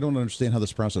 Like, I don't understand how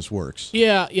this process works.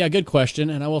 Yeah, good question.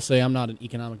 And I will say I'm not an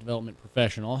economic development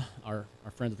professional. Our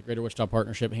friends at the Greater Wichita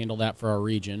Partnership handle that for our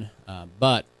region.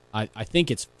 But I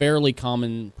think it's fairly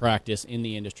common practice in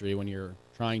the industry when you're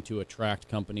trying to attract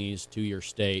companies to your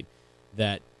state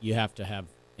that you have to have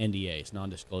NDAs,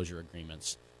 non-disclosure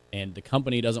agreements. And the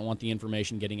company doesn't want the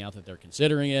information getting out that they're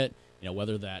considering it,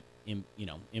 whether that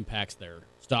impacts their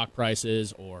stock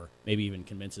prices or maybe even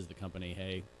convinces the company,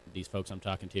 hey, these folks I'm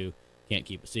talking to can't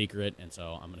keep a secret, and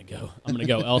so I'm going to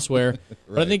go elsewhere. Right.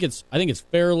 But I think it's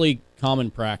fairly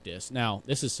common practice. Now,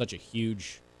 this is such a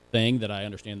huge thing that I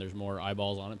understand there's more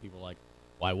eyeballs on it. People are like,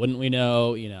 why wouldn't we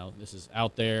know? This is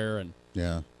out there, and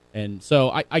and so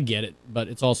I get it, but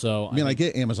it's also I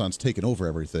get Amazon's taken over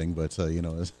everything, but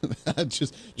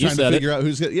just trying to figure out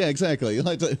who's exactly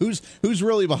who's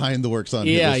really behind the works on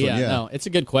this one. No, it's a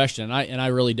good question. I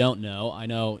really don't know. I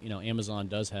know Amazon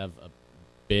does have a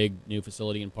big new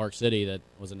facility in Park City that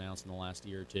was announced in the last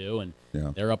year or two, and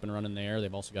they're up and running there.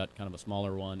 They've also got kind of a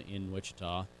smaller one in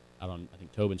Wichita out on, I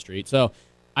think, Tobin Street. So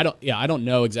I don't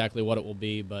know exactly what it will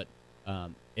be, but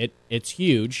it's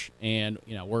huge, and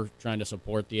we're trying to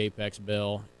support the Apex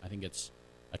bill. I think it's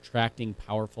attracting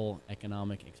powerful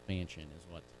economic expansion is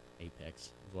what Apex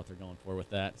is what they're going for with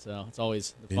that. So it's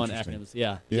always the fun acronyms.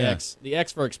 The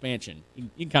X for expansion. You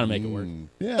can kind of make it work.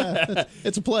 Yeah,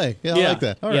 it's a play. I like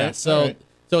that. All right. So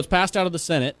it's passed out of the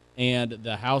Senate, and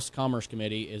the House Commerce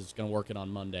Committee is going to work it on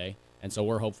Monday, and so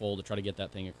we're hopeful to try to get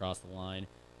that thing across the line.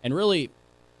 And really,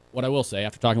 what I will say,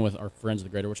 after talking with our friends of the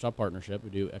Greater Wichita Partnership who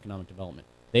do economic development,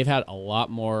 they've had a lot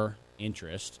more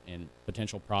interest and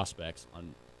potential prospects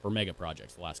for mega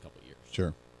projects the last couple of years.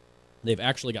 Sure. They've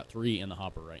actually got 3 in the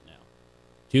hopper right now,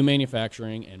 2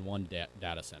 manufacturing and 1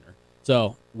 data center.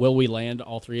 So will we land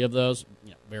all 3 of those?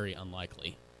 Very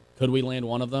unlikely. Could we land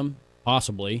one of them?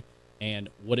 Possibly. And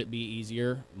would it be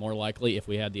easier, more likely, if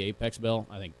we had the Apex bill?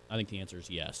 I think the answer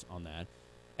is yes on that.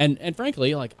 And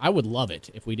frankly, I would love it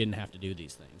if we didn't have to do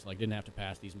these things, didn't have to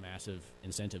pass these massive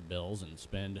incentive bills and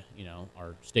spend,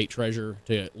 our state treasure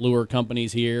to lure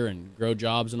companies here and grow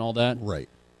jobs and all that. Right.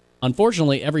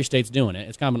 Unfortunately, every state's doing it.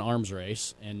 It's kind of an arms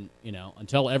race, and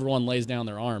until everyone lays down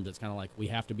their arms, it's kind of like we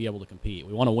have to be able to compete.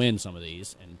 We want to win some of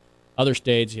these, and other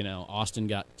states, Austin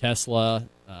got Tesla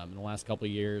in the last couple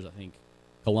of years. I think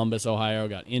Columbus, Ohio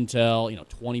got Intel.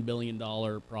 $20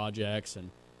 billion projects, and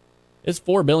it's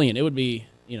 $4 billion. It would be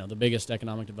the biggest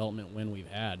economic development win we've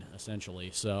had, essentially.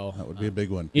 So that would be a big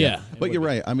one. Yeah. But you're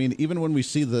right. I mean, even when we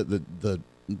see the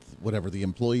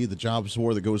employee, the jobs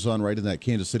war that goes on right in that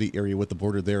Kansas City area with the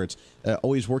border there, it's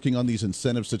always working on these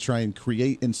incentives to try and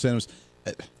create incentives.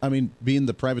 I mean, being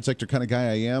the private sector kind of guy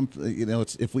I am,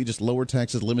 it's if we just lower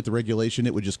taxes, limit the regulation,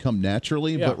 it would just come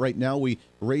naturally. Yeah. But right now we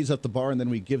raise up the bar and then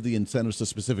we give the incentives to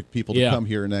specific people to come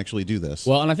here and actually do this.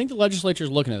 Well, and I think the legislature is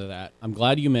looking at that. I'm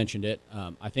glad you mentioned it.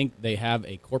 I think they have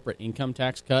a corporate income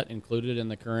tax cut included in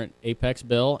the current Apex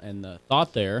bill. And the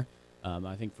thought there,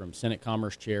 I think from Senate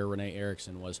Commerce Chair Renee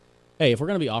Erickson, was, hey, if we're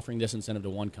going to be offering this incentive to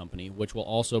one company, which will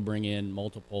also bring in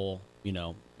multiple,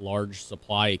 large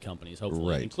supply companies,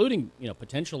 hopefully, including,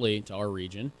 potentially to our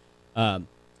region,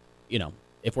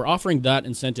 if we're offering that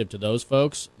incentive to those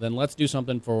folks, then let's do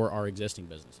something for our existing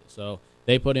businesses. So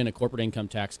they put in a corporate income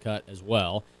tax cut as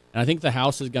well. And I think the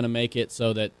House is going to make it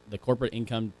so that the corporate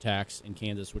income tax in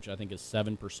Kansas, which I think is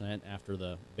 7% after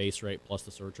the base rate plus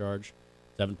the surcharge,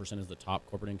 7% is the top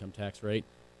corporate income tax rate,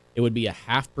 it would be a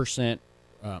 0.5%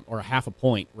 or a 0.5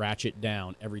 point ratchet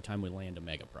down every time we land a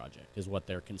mega project is what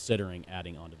they're considering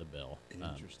adding onto the bill.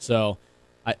 So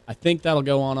I think that'll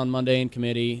go on Monday in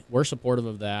committee. We're supportive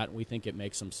of that. We think it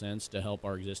makes some sense to help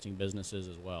our existing businesses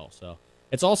as well. So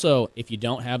it's also, if you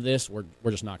don't have this, we're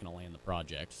just not going to land the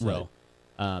project. So,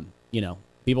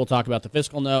 people talk about the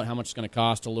fiscal note, how much it's going to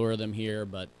cost to lure them here,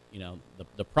 but,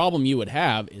 the problem you would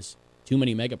have is too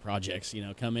many mega projects,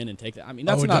 come in and take that. I mean,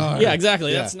 that's not. Yeah,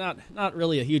 exactly. Yeah. That's not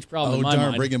really a huge problem in my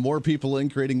mind. Bringing more people in,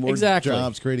 creating more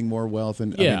jobs, creating more wealth,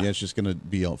 and it's just going to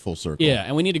be a full circle. Yeah,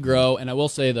 and we need to grow. And I will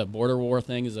say the border war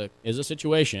thing is a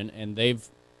situation, and they've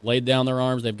laid down their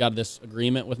arms. They've got this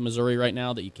agreement with Missouri right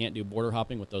now that you can't do border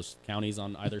hopping with those counties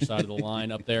on either side of the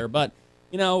line up there. But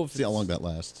see how long that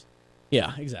lasts.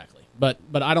 Yeah, exactly. But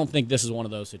I don't think this is one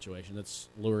of those situations that's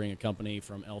luring a company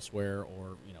from elsewhere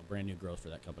or brand new growth for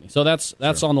that company. So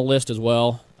that's on the list as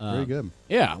well. Very good.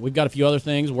 Yeah, we've got a few other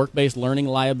things. Work-based learning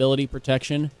liability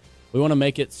protection. We want to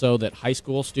make it so that high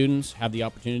school students have the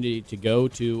opportunity to go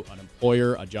to an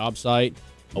employer, a job site,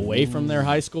 away from their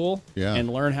high school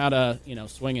and learn how to,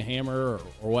 swing a hammer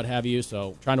or what have you.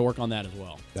 So trying to work on that as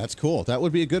well. That's cool. That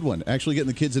would be a good one. Actually getting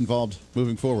the kids involved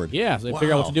moving forward. Yeah, so they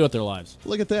figure out what to do with their lives.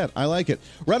 Look at that. I like it.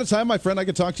 We're out of time, my friend. I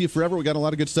could talk to you forever. We got a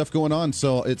lot of good stuff going on.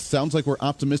 So it sounds like we're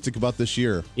optimistic about this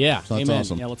year. Yeah, so that's amen.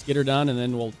 Awesome. Yeah, let's get her done, and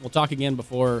then we'll talk again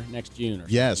before next June.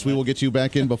 Yes, we will get you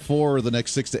back in before the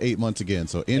next 6 to 8 months again.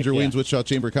 So Andrew Wiens, Wichita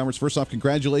Chamber of Commerce. First off,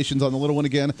 congratulations on the little one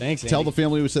again. Thanks, Andy. Tell the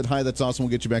family we said hi. That's awesome.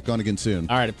 We'll get you back on again soon.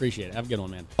 All right, appreciate it. Have a good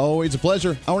one, man. Always a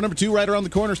pleasure. Hour number 2 right around the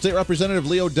corner. State Representative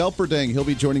Leo Delperdang. He'll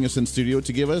be joining us in studio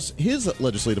to give us his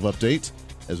legislative update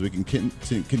as we can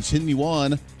continue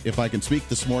on, if I can speak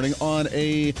this morning, on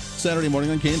a Saturday morning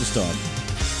on Kansas Talk.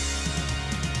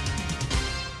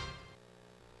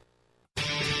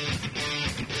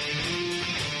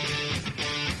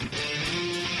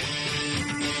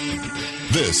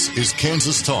 This is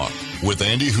Kansas Talk with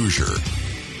Andy Hoosier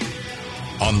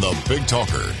on the Big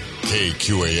Talker,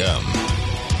 KQAM.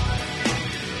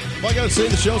 Well, I got to say,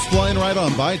 the show's flying right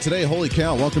on by today. Holy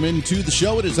cow. Welcome into the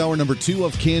show. It is hour number 2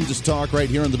 of Kansas Talk right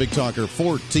here on the Big Talker,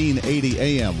 1480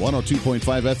 AM, 102.5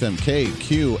 FM,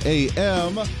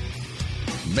 KQAM.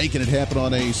 Making it happen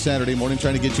on a Saturday morning,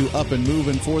 trying to get you up and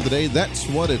moving for the day. That's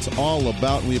what it's all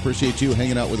about. We appreciate you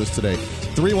hanging out with us today.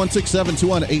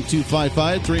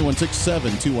 316-721-8255,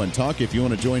 316-721-TALK. If you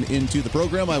want to join into the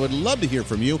program, I would love to hear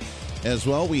from you as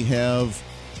well. We have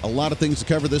a lot of things to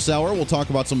cover this hour. We'll talk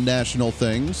about some national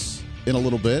things in a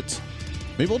little bit.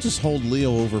 Maybe we'll just hold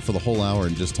Leo over for the whole hour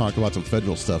and just talk about some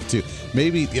federal stuff, too.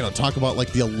 Maybe, talk about,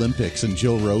 like, the Olympics and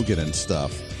Joe Rogan and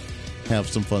stuff. Have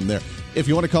some fun there. If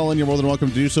you want to call in, you're more than welcome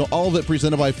to do so. All of it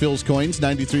presented by Phil's Coins,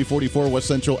 9344 West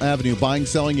Central Avenue. Buying,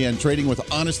 selling, and trading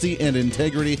with honesty and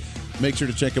integrity. Make sure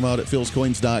to check them out at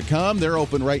philscoins.com. They're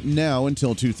open right now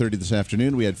until 2:30 this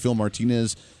afternoon. We had Phil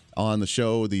Martinez on the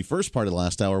show the first part of the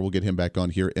last hour. We'll get him back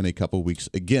on here in a couple weeks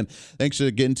again. Thanks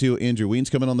again to Andrew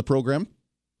Wiens coming on the program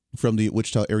from the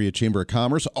Wichita Area Chamber of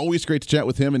Commerce. Always great to chat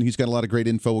with him, and he's got a lot of great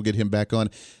info. We'll get him back on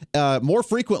more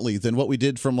frequently than what we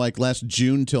did from like last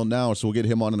June till now, so we'll get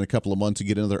him on in a couple of months and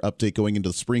get another update going into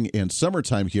the spring and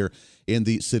summertime here in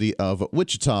the city of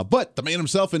Wichita. But the man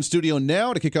himself in studio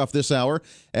now to kick off this hour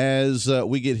as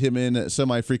we get him in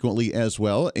semi-frequently as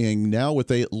well, and now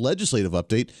with a legislative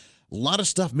update. A lot of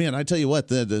stuff, man. I tell you what,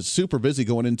 the super busy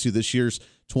going into this year's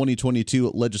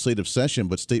 2022 legislative session,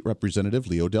 but State Representative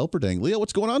Leo Delperdang. Leo,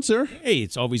 what's going on, sir? Hey,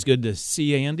 it's always good to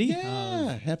see you, Andy.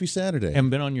 Yeah, happy Saturday.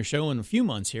 Haven't been on your show in a few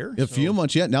months here. A few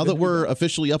months yet. Now that we're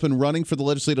officially up and running for the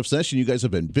legislative session, you guys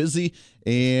have been busy,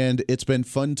 and it's been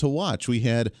fun to watch. We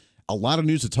had a lot of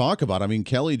news to talk about. I mean,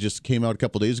 Kelly just came out a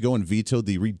couple days ago and vetoed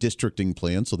the redistricting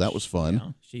plan, so that was fun.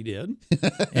 Yeah, she did.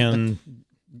 And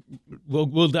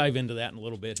we'll dive into that in a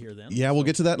little bit here then. Yeah, we'll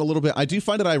get to that in a little bit. I do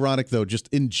find it ironic, though, just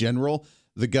in general,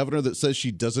 the governor that says she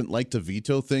doesn't like to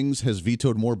veto things has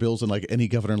vetoed more bills than like any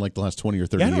governor in like the last 20 or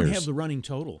 30 years. I don't have the running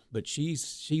total, but she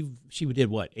did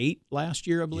what, 8 last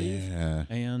year, I believe. Yeah,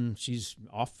 and she's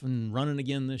off and running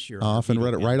again this year. Off and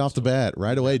running right off the bat,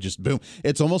 right away, just boom.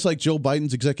 It's almost like Joe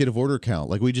Biden's executive order count.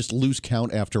 Like we just lose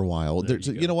count after a while.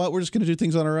 You know what? We're just going to do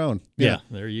things on our own. Yeah,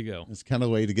 there you go. It's kind of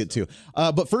the way to get to.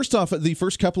 But first off, the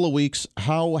first couple of weeks,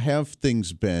 how have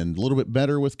things been? A little bit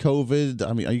better with COVID?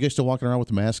 I mean, are you guys still walking around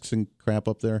with masks and crap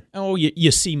up there? Oh,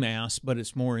 you see mass, but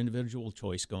it's more individual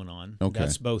choice going on. Okay.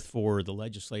 That's both for the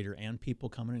legislator and people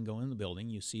coming and going in the building.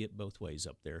 You see it both ways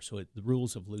up there. So the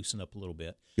rules have loosened up a little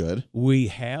bit. Good. We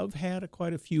have had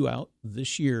quite a few out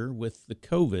this year with the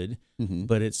COVID,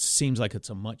 but it seems like it's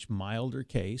a much milder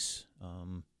case.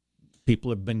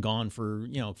 People have been gone for,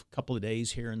 a couple of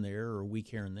days here and there or a week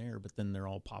here and there, but then they're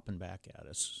all popping back at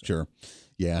us. So. Sure.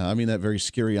 Yeah, I mean, that very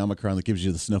scary Omicron that gives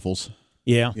you the sniffles.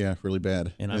 Yeah. Yeah, really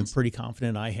bad. And I'm pretty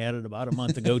confident I had it about a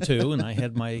month ago, too, and I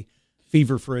had my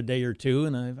fever for a day or two,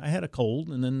 and I had a cold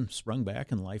and then sprung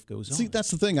back, and life goes on. See, that's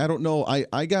the thing. I don't know.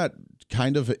 I got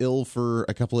kind of ill for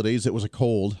a couple of days. It was a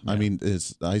cold. Yeah. I mean,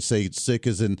 I say sick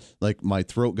as in like my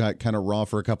throat got kind of raw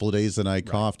for a couple of days, and I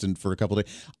coughed and for a couple of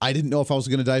days. I didn't know if I was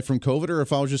going to die from COVID or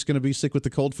if I was just going to be sick with the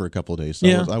cold for a couple of days. So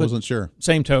I wasn't sure.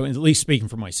 Same token, at least speaking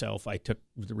for myself, I took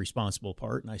the responsible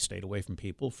part, and I stayed away from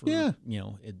people for,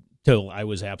 till I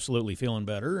was absolutely feeling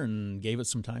better and gave it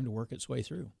some time to work its way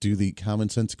through. Do the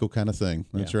commonsensical kind of thing.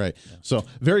 That's right. Yeah. So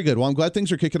very good. Well, I'm glad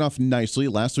things are kicking off nicely.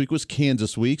 Last week was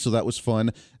Kansas week, so that was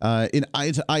fun. And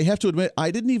I have to admit, I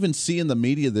didn't even see in the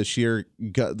media this year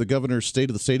the governor's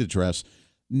State of the State address.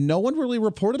 No one really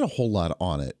reported a whole lot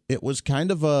on it. It was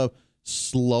kind of a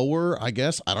slower, I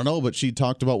guess. I don't know, but she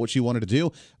talked about what she wanted to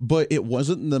do, but it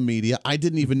wasn't in the media. I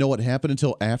didn't even know what happened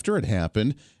until after it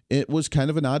happened. It was kind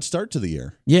of an odd start to the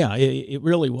year. Yeah, it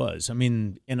really was. I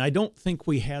mean, and I don't think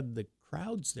we had the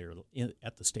crowds there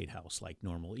at the State House like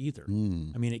normal either.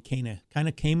 I mean, it kind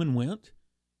of came and went,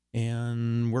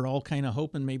 and we're all kind of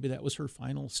hoping maybe that was her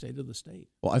final State of the State.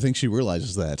 Well, I think she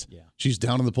realizes that. Yeah. She's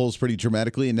down in the polls pretty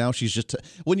dramatically, and now she's just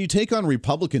when you take on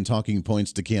Republican talking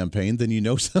points to campaign, then you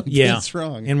know something's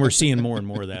wrong. And we're seeing more and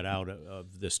more of that out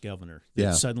of this governor.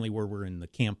 Yeah. Suddenly where we're in the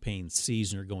campaign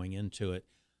season or going into it,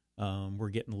 we're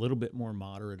getting a little bit more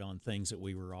moderate on things that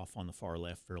we were off on the far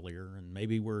left earlier, and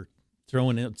maybe we're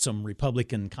throwing in some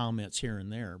Republican comments here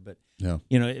and there. But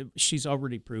she's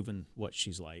already proven what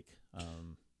she's like,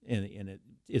 and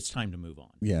it's time to move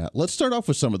on. Yeah, let's start off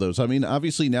with some of those. I mean,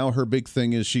 obviously now her big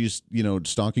thing is she's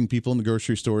stalking people in the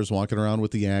grocery stores, walking around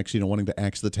with the axe, wanting to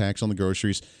axe the tax on the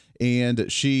groceries. And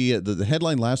the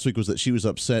headline last week was that she was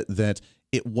upset that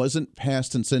it wasn't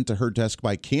passed and sent to her desk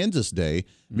by Kansas Day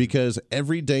because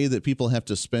every day that people have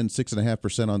to spend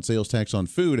 6.5% on sales tax on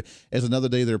food is another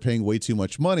day they're paying way too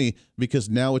much money because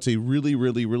now it's a really,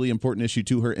 really, really important issue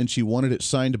to her, and she wanted it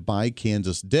signed by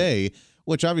Kansas Day,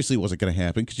 which obviously wasn't going to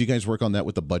happen because you guys work on that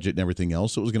with the budget and everything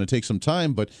else, so it was going to take some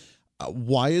time. But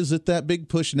why is it that big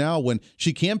push now when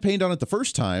she campaigned on it the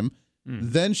first time?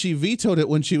 Then she vetoed it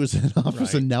when she was in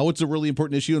office, and now it's a really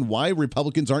important issue. And why,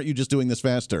 Republicans, aren't you just doing this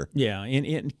faster? Yeah,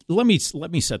 and let me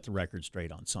set the record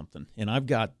straight on something. And I've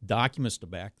got documents to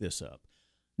back this up.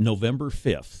 November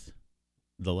 5th,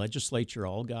 the legislature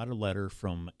all got a letter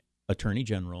from Attorney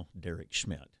General Derek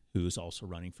Schmidt, who is also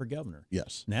running for governor.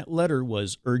 Yes. And that letter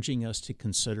was urging us to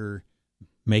consider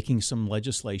making some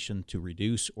legislation to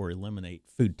reduce or eliminate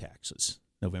food taxes,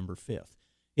 November 5th.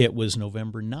 It was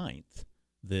November 9th.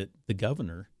 That the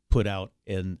governor put out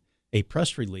a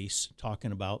press release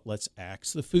talking about let's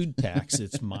axe the food tax.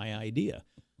 It's my idea.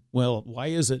 Well, why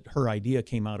is it her idea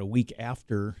came out a week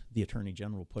after the Attorney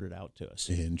General put it out to us?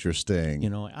 Interesting.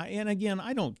 And again,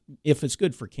 I don't. If it's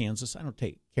good for Kansas, I don't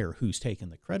care who's taking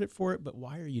the credit for it. But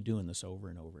why are you doing this over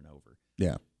and over and over?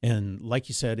 Yeah. And like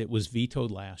you said, it was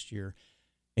vetoed last year.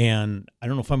 And I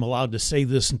don't know if I'm allowed to say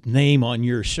this name on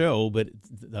your show, but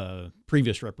the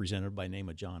previous representative by the name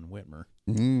of John Whitmer,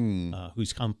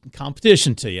 who's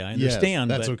competition to you, I understand.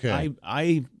 Yes, that's but okay.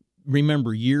 I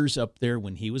remember years up there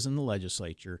when he was in the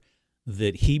legislature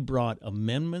that he brought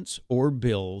amendments or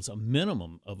bills, a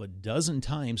minimum of 12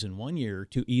 times in 1 year,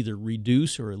 to either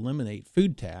reduce or eliminate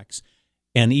food tax.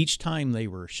 And each time they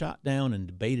were shot down and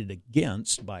debated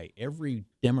against by every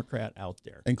Democrat out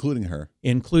there. Including her.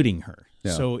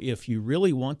 Yeah. So if you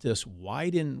really want this, why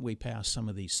didn't we pass some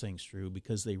of these things through?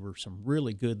 Because they were some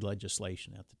really good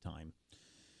legislation at the time.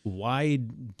 Why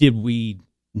did we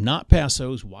not pass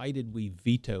those? Why did we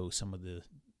veto some of the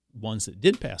ones that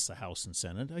did pass the House and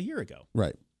Senate a year ago?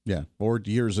 Right. Yeah, or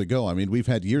years ago. I mean, we've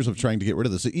had years of trying to get rid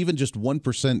of this. Even just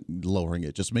 1% lowering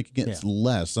it, just making it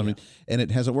less. I mean, and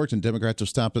it hasn't worked, and Democrats have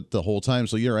stopped it the whole time.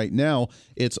 So you're right. Now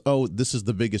it's, this is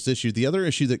the biggest issue. The other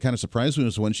issue that kind of surprised me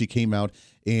was when she came out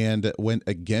and went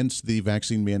against the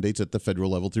vaccine mandates at the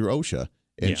federal level through OSHA.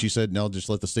 And she said, no, just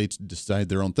let the states decide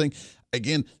their own thing.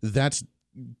 Again, that's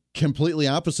completely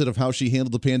opposite of how she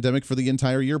handled the pandemic for the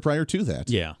entire year prior to that.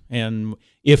 Yeah, and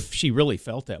if she really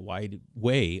felt that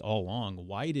way all along,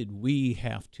 why did we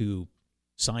have to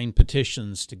sign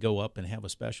petitions to go up and have a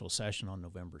special session on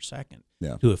November 2nd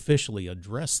to officially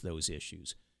address those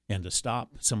issues? and to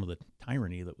stop some of the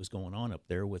tyranny that was going on up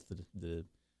there with the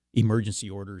emergency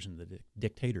orders and the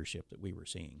dictatorship that we were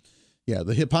seeing. Yeah,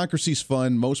 the hypocrisy's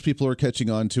fun. Most people are catching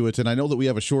on to it. And I know that we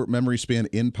have a short memory span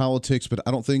in politics, but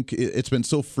I don't think it's been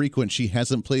so frequent. She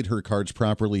hasn't played her cards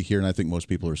properly here, and I think most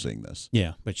people are seeing this.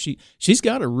 Yeah, but she's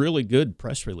got a really good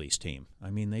press release team. I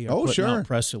mean, they are putting out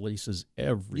press releases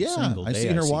every single day. I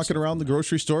seen her walking around the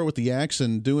grocery store with the axe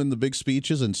and doing the big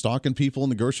speeches and stalking people in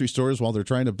the grocery stores while they're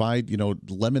trying to buy,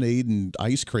 lemonade and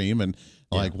ice cream and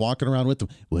like walking around with them.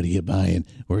 What are you buying?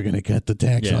 We're going to cut the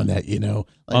tax on that,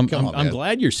 Like, I'm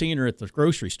glad you're seeing her at the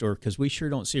grocery store because we sure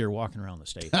don't see her walking around the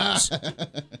State House.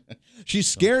 She's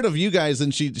scared of you guys,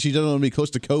 and she doesn't want to be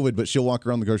close to COVID, but she'll walk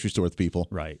around the grocery store with people.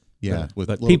 Right. Yeah,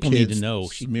 but people need to know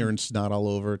smearing snot all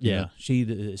over. She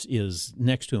is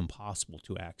next to impossible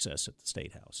to access at the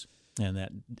State House, and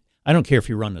that I don't care if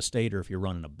you run a state or if you're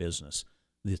running a business.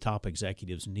 The top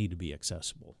executives need to be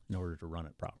accessible in order to run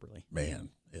it properly. Man,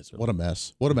 what a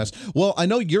mess. What a mess. Well, I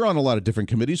know you're on a lot of different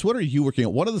committees. What are you working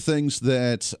on? One of the things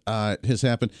that has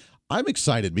happened, I'm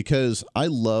excited because I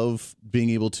love being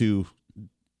able to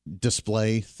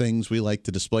display things we like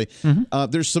to display. Mm-hmm.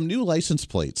 There's some new license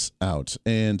plates out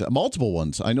and multiple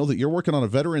ones. I know that you're working on a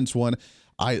veterans one.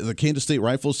 The Kansas State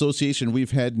Rifle Association,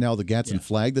 we've had now the Gadsden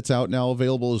flag that's out now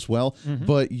available as well. Mm-hmm.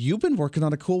 But you've been working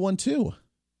on a cool one too.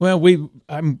 Well,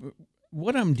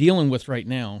 what I'm dealing with right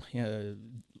now,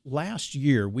 last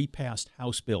year we passed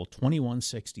House Bill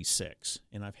 2166,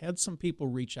 and I've had some people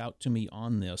reach out to me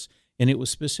on this, and it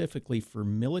was specifically for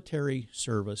military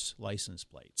service license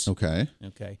plates. Okay.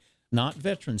 Not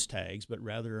veterans tags, but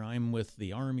rather I'm with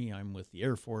the Army, I'm with the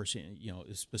Air Force,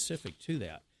 is specific to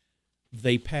that.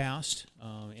 They passed,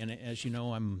 and as you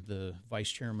know, I'm the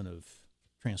vice chairman of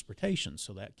transportation,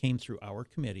 so that came through our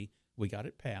committee. We got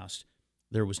it passed.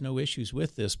 There was no issues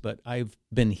with this, but I've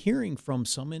been hearing from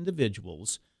some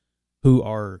individuals who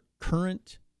are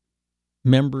current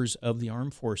members of the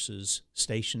armed forces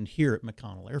stationed here at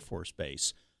McConnell Air Force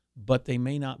Base, but they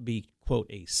may not be, quote,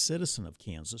 a citizen of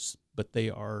Kansas, but they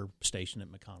are stationed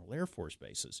at McConnell Air Force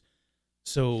Bases.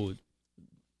 So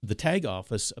the tag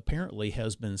office apparently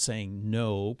has been saying,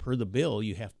 no, per the bill,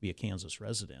 you have to be a Kansas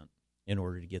resident in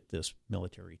order to get this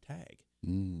military tag.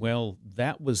 Well,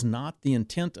 that was not the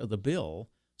intent of the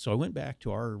bill, so I went back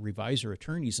to our reviser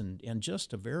attorneys and just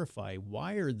to verify,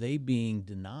 why are they being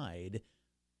denied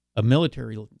a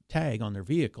military tag on their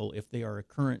vehicle if they are a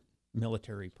current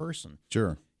military person?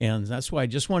 Sure. And that's why I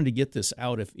just wanted to get this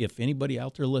out. If anybody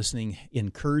out there listening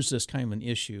incurs this kind of an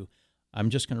issue, I'm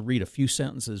just going to read a few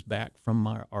sentences back from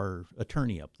our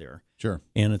attorney up there. Sure.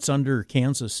 And it's under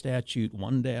Kansas Statute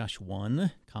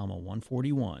 1-1,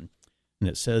 141. And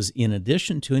it says, in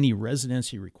addition to any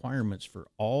residency requirements for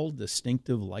all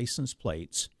distinctive license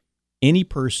plates, any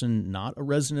person not a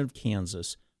resident of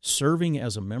Kansas serving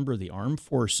as a member of the armed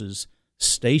forces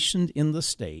stationed in the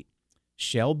state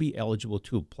shall be eligible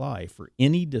to apply for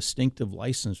any distinctive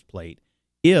license plate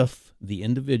if the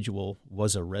individual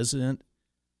was a resident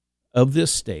of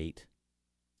this state,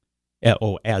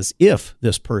 as if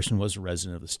this person was a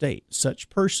resident of the state. Such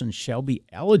persons shall be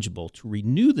eligible to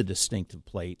renew the distinctive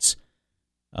plates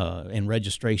and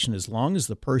registration as long as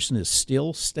the person is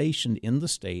still stationed in the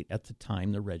state at the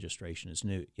time the registration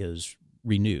is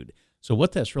renewed. So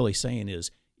what that's really saying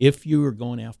is, if you are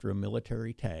going after a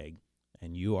military tag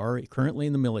and you are currently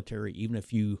in the military, even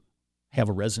if you have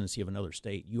a residency of another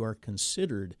state, you are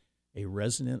considered a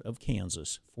resident of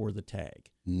Kansas for the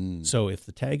tag. So if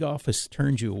the tag office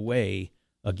turns you away,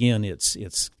 again,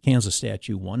 it's Kansas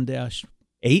Statute 8-1,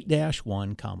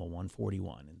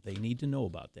 141, and they need to know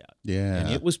about that. Yeah.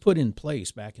 And it was put in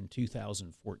place back in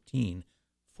 2014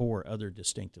 for other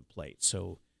distinctive plates.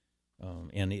 So,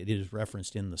 and it is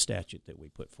referenced in the statute that we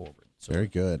put forward. So very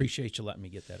good. Appreciate you letting me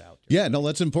get that out there. Yeah, no,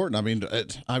 that's important. I mean,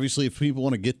 obviously, if people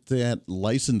want to get that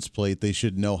license plate, they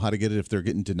should know how to get it if they're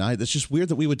getting denied. That's just weird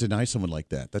that we would deny someone like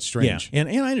that. That's strange. Yeah,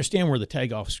 and I understand where the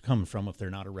tag office is coming from if they're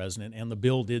not a resident, and the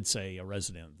bill did say a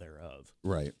resident thereof.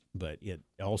 Right. But it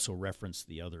also referenced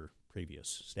the other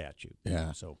previous statute.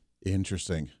 Yeah. So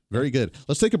interesting. Very good.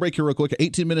 Let's take a break here real quick.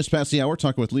 18 minutes past the hour,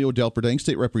 talking with Leo Delperdang,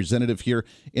 State Representative here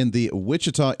in the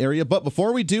Wichita area. But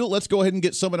before we do, let's go ahead and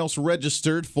get someone else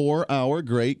registered for our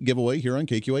great giveaway here on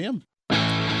KQAM.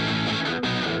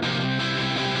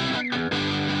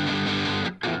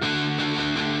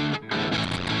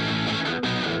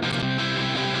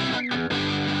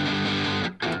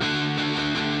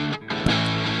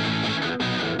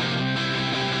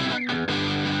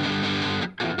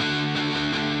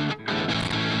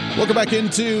 Welcome back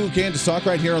into Kansas Talk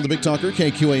right here on the Big Talker,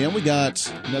 KQAM. We got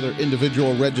another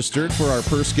individual registered for our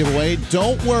purse giveaway.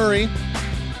 Don't worry.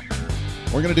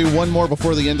 We're going to do one more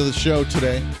before the end of the show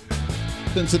today,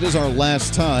 since it is our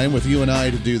last time with you and I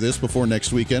to do this before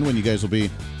next weekend when you guys will be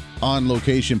on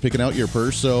location picking out your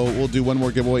purse. So we'll do one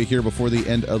more giveaway here before the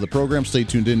end of the program. Stay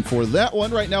tuned in for that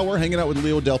one. Right now, we're hanging out with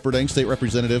Leo Delperdang, State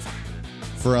Representative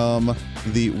from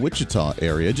the Wichita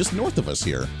area, just north of us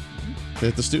here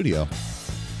at the studio.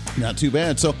 Not too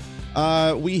bad. So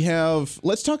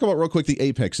let's talk about real quick the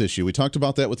Apex issue. We talked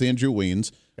about that with Andrew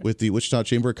Wiens with the Wichita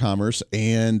Chamber of Commerce.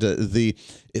 And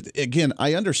again,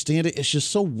 I understand it. It's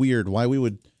just so weird why we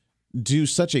would do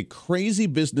such a crazy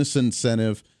business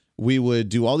incentive. We would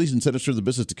do all these incentives for the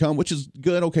business to come, which is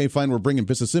good. Okay, fine. We're bringing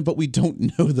business in, but we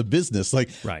don't know the business. Like,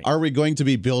 Are we going to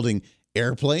be building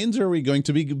airplanes or are we going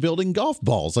to be building golf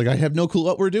balls? Like, I have no clue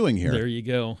what we're doing here. There you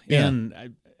go. Yeah.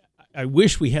 And I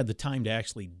wish we had the time to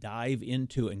actually dive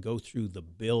into and go through the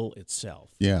bill itself.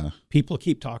 Yeah. People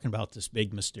keep talking about this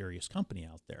big mysterious company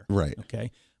out there. Right.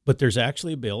 Okay. But there's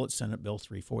actually a bill. It's Senate Bill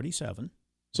 347.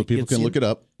 So people can look it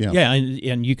up. Yeah. Yeah,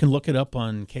 and you can look it up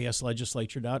on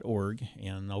kslegislature.org.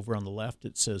 And over on the left,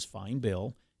 it says Find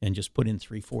Bill. And just put in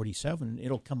 347, and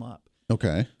it'll come up.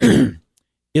 Okay.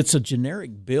 It's a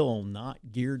generic bill not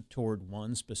geared toward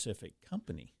one specific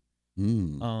company.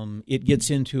 It gets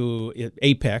into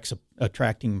Apex,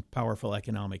 attracting powerful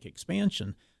economic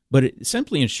expansion, but it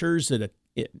simply ensures that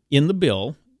in the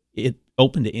bill, it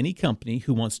open to any company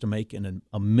who wants to make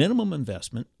a minimum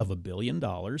investment of $1 billion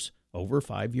over a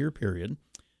 5-year period,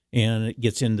 and it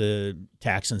gets into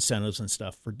tax incentives and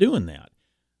stuff for doing that.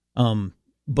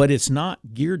 But it's not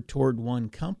geared toward one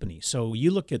company. So you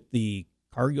look at the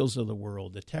Cargills of the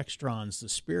world, the Textrons, the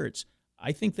Spirits.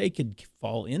 I think they could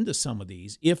fall into some of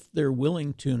these if they're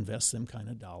willing to invest them kind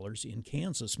of dollars in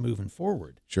Kansas moving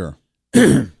forward. Sure.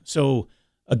 So,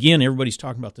 again, everybody's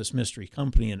talking about this mystery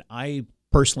company, and I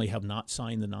personally have not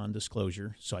signed the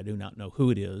non-disclosure, so I do not know who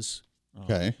it is.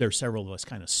 Okay. There are several of us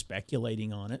kind of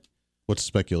speculating on it. What's the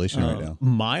speculation right now?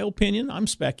 My opinion, I'm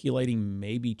speculating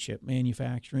maybe chip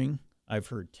manufacturing. I've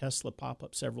heard Tesla pop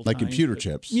up several times. Like computer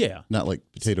chips. Yeah. Not like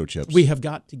potato chips. We have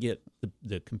got to get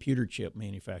the computer chip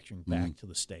manufacturing back to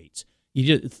the States.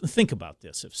 You just think about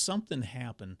this. If something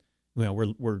happened,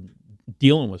 we're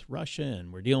dealing with Russia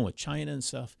and we're dealing with China and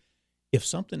stuff. If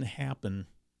something happened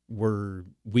where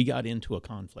we got into a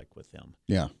conflict with them,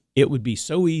 it would be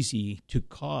so easy to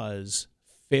cause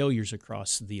failures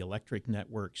across the electric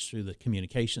networks, through the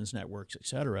communications networks, et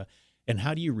cetera. And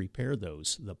how do you repair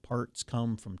those? The parts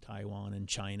come from Taiwan and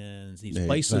China and these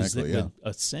places that would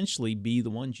essentially be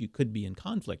the ones you could be in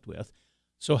conflict with.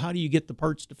 So how do you get the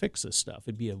parts to fix this stuff?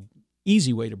 It'd be an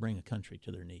easy way to bring a country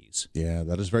to their knees. Yeah,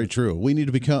 that is very true. We need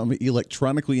to become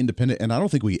electronically independent, and I don't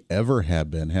think we ever have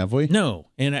been, have we?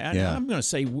 No, and I'm going to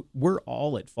say we're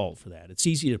all at fault for that. It's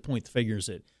easy to point the fingers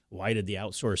at why did they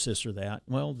outsource this or that?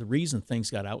 Well, the reason things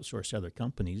got outsourced to other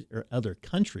companies or other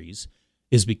countries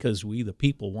is because we, the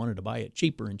people, wanted to buy it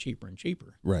cheaper and cheaper and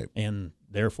cheaper. Right. And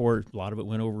therefore, a lot of it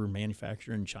went over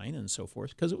manufactured in China and so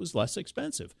forth because it was less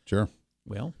expensive. Sure.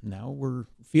 Well, now we're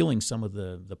feeling some of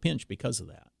the pinch because of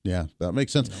that. Yeah, that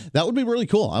makes sense. That would be really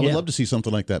cool. I would love to see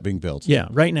something like that being built. Yeah,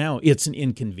 right now it's an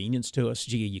inconvenience to us.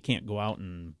 Gee, you can't go out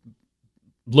and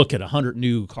look at 100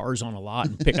 new cars on a lot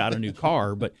and pick out a new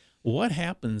car. But what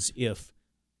happens if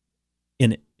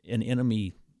an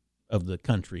enemy of the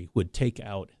country would take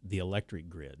out the electric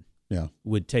grid,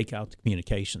 would take out the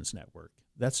communications network?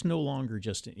 That's no longer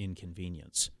just an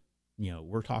inconvenience.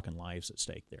 We're talking lives at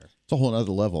stake there. It's a whole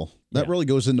other level. That really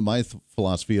goes into my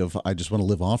philosophy of I just want to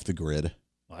live off the grid.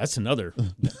 Well, that's another.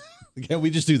 Can't we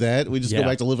just do that? We just go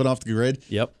back to living off the grid?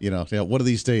 Yep. One of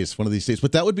these days.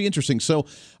 But that would be interesting. So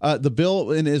the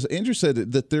bill, and as Andrew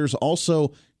said, that there's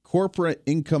also corporate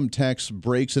income tax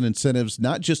breaks and incentives,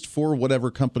 not just for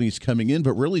whatever company's coming in,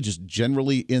 but really just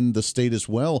generally in the state as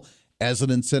well as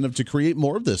an incentive to create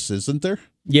more of this, isn't there?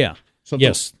 Yeah.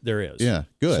 Yes, there is. Yeah,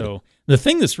 good. So the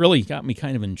thing that's really got me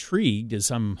kind of intrigued is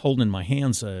I'm holding in my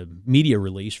hands a media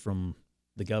release from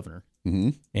the governor,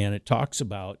 and it talks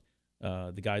about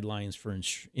the guidelines for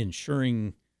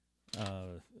ensuring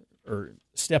or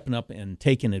stepping up and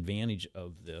taking advantage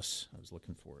of this. I was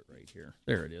looking for it right here.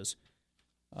 There it is.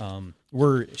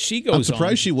 Where she goes, I'm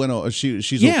surprised she went on.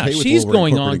 She's okay with she's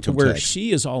going corporate on to where tax.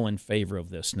 she is all in favor of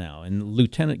this now. And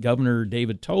Lieutenant Governor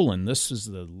David Tolan,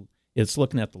 it's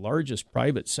looking at the largest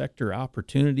private sector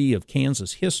opportunity of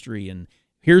Kansas history, and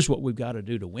here's what we've got to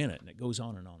do to win it. And it goes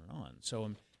on and on and on. So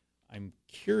I'm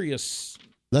curious.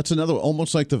 That's another,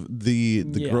 almost like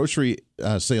the grocery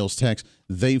sales tax.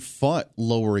 They fought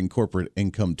lowering corporate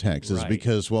income taxes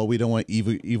because, we don't want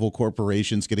evil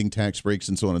corporations getting tax breaks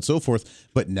and so on and so forth.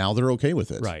 But now they're okay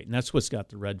with it. Right, and that's what's got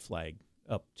the red flag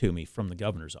up to me from the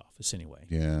governor's office anyway.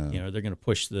 Yeah. They're going to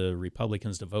push the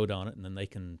Republicans to vote on it, and then they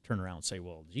can turn around and say,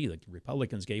 well, gee, the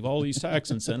Republicans gave all these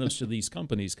tax incentives to these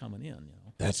companies coming in.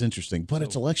 That's interesting. But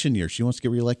it's election year. She wants to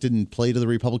get reelected and play to the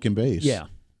Republican base. Yeah.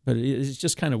 But it's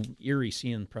just kind of eerie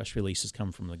seeing press releases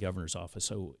come from the governor's office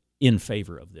so in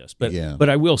favor of this. But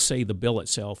I will say the bill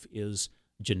itself is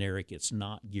generic. It's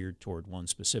not geared toward one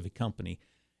specific company.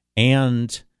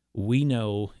 And we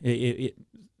know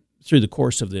through the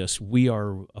course of this, we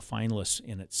are a finalist,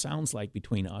 and it sounds like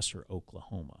between us or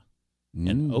Oklahoma.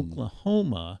 And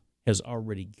Oklahoma has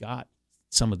already got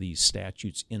some of these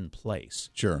statutes in place.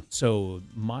 Sure. So,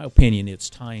 my opinion, it's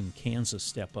time Kansas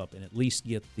step up and at least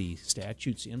get the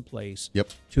statutes in place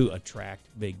to attract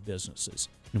big businesses,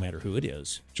 no matter who it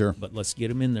is. Sure. But let's get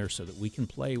them in there so that we can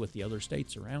play with the other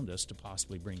states around us to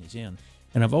possibly bring these in.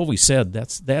 And I've always said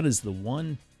that is the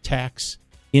one tax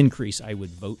increase I would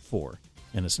vote for.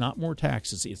 And it's not more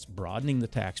taxes, it's broadening the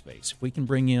tax base. If we can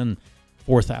bring in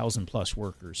 4,000 plus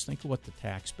workers, think of what the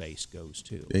tax base goes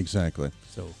to. Exactly.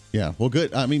 So yeah, well,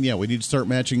 good. I mean, we need to start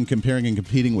matching, comparing, and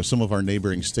competing with some of our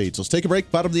neighboring states. Let's take a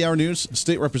break. Bottom of the hour news.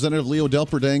 State Representative Leo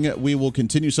Delperdang. We will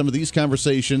continue some of these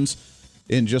conversations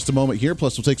in just a moment here.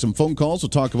 Plus, we'll take some phone calls. We'll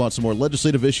talk about some more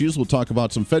legislative issues. We'll talk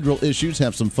about some federal issues.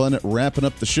 Have some fun wrapping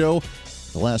up the show.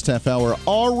 The last half hour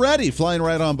already flying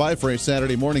right on by for a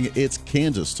Saturday morning. It's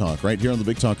Kansas Talk right here on the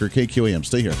Big Talker KQAM.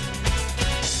 Stay here.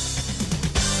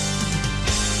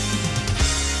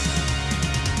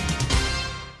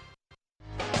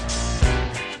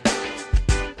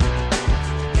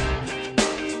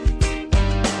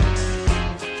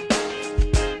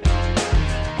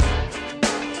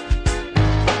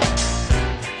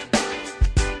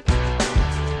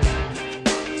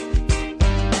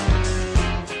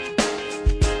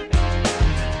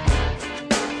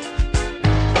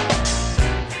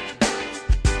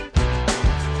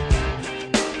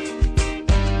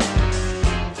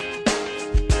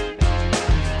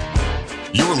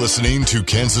 Listening to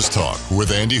Kansas Talk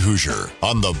with Andy Hoosier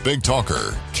on the Big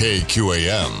Talker,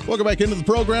 KQAM. Welcome back into the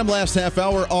program. Last half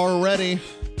hour already.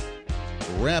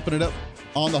 Wrapping it up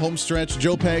on the home stretch.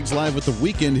 Joe Pags live with the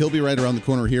weekend. He'll be right around the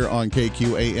corner here on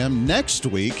KQAM. Next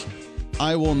week,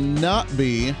 I will not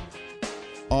be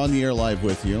on the air live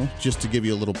with you, just to give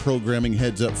you a little programming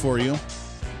heads up for you.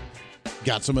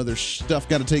 Got some other stuff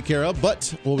got to take care of,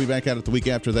 but we'll be back at it the week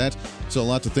after that. So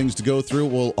lots of things to go through.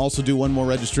 We'll also do one more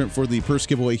registrant for the purse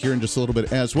giveaway here in just a little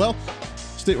bit as well.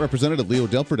 State Representative Leo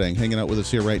Delperdang hanging out with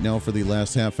us here right now for the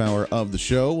last half hour of the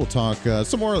show. We'll talk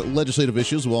some more legislative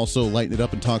issues. We'll also lighten it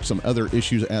up and talk some other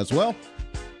issues as well.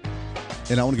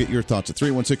 And I want to get your thoughts at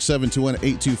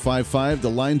 316-721-8255. The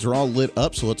lines are all lit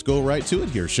up, so let's go right to it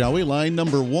here, shall we? Line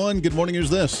number one. Good morning. Who's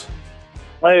this?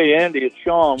 Hey, Andy, it's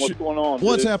Sean. What's going on?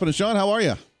 What's happening, Sean? How are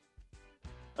you?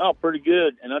 Oh, pretty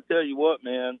good. And I tell you what,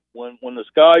 man, when the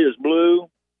sky is blue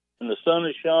and the sun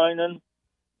is shining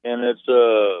and it's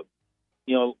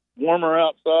warmer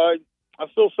outside, I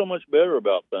feel so much better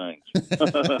about things.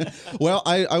 Well,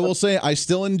 I will say I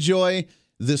still enjoy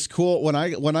this cool. When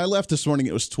I left this morning,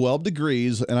 it was 12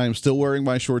 degrees, and I'm still wearing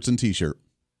my shorts and T-shirt.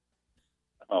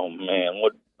 Oh man,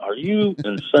 what? Are you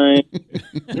insane?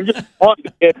 You're just wanting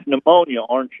to get pneumonia,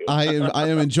 aren't you? I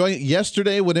am enjoying it.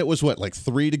 Yesterday, when it was,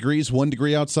 3 degrees, 1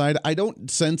 degree outside, I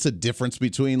don't sense a difference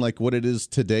between, what it is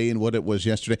today and what it was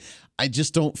yesterday. I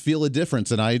just don't feel a difference.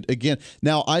 And I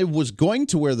was going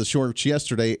to wear the shorts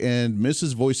yesterday, and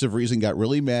Mrs. Voice of Reason got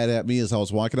really mad at me as I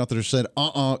was walking out there. She said,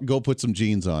 go put some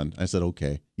jeans on. I said,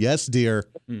 okay. Yes, dear.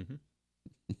 Mm-hmm.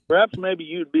 Perhaps maybe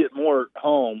you'd be at more at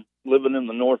home living in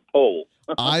the North Pole.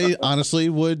 I honestly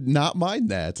would not mind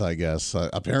that, I guess.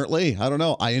 Apparently, I don't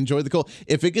know. I enjoy the cold.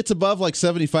 If it gets above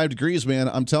 75 degrees, man,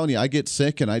 I'm telling you, I get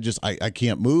sick and I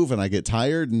can't move and I get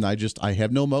tired and I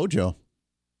have no mojo.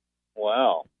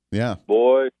 Wow. Yeah.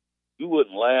 Boy, you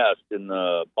wouldn't last in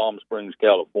Palm Springs,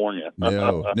 California.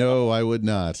 No, I would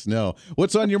not. No.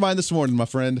 What's on your mind this morning, my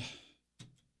friend?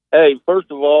 Hey, first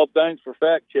of all, thanks for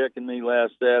fact-checking me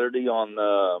last Saturday on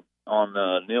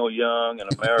Neil Young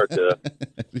and America.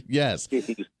 Yes,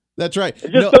 that's right.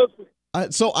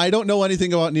 So I don't know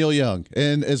anything about Neil Young.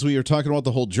 And as we were talking about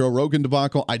the whole Joe Rogan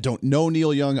debacle, I don't know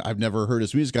Neil Young. I've never heard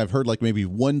his music. I've heard maybe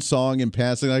one song in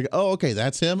passing. Oh, okay,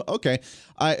 that's him. Okay.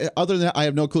 Other than that, I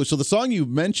have no clue. So the song you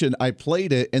mentioned, I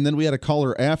played it, and then we had a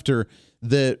caller after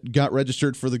that got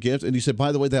registered for the gift, and he said,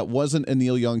 by the way, that wasn't a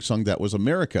Neil Young song. That was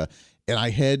America. And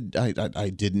I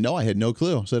didn't know. I had no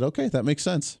clue. I said, okay, that makes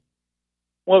sense.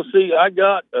 Well, see, I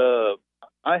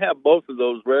have both of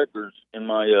those records in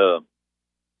my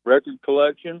record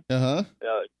collection. Horse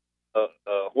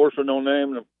with No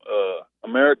Name,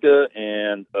 America,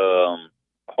 and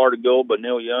Heart of Gold by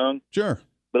Neil Young. Sure.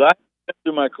 But I went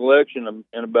through my collection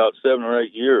in about 7 or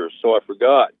 8 years, so I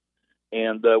forgot.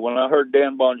 And when I heard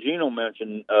Dan Bongino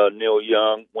mention Neil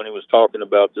Young when he was talking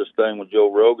about this thing with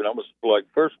Joe Rogan, I was like,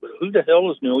 first, who the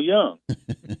hell is Neil Young?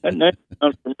 That name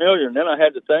sounds familiar. And then I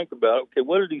had to think about, okay,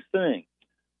 what did he sing?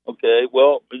 Okay,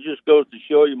 well, it just goes to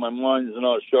show you my mind is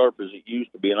not as sharp as it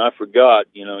used to be. And I forgot,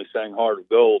 he sang Heart of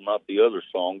Gold, not the other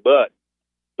song. But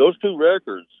those two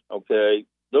records, okay,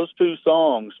 those two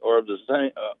songs are of the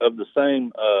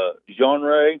same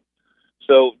genre.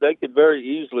 So they could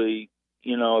very easily,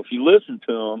 if you listen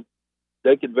to them,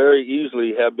 they could very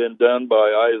easily have been done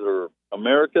by either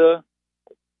America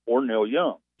or Neil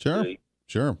Young. Sure, see?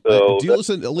 Sure. So do you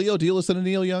listen, Leo? Do you listen to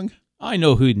Neil Young? I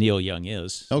know who Neil Young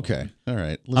is. Okay, all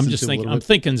right. I'm just thinking. I'm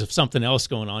thinking of something else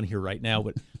going on here right now.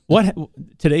 But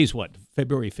today's what?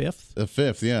 February 5th. The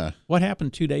 5th, yeah. What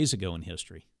happened 2 days ago in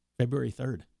history? February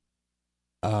 3rd.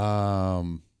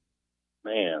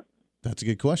 Man, that's a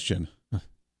good question.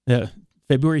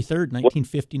 February 3rd,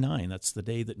 1959. That's the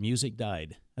day that music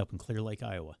died up in Clear Lake,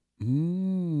 Iowa.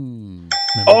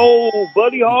 Oh,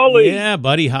 Buddy Holly. Yeah,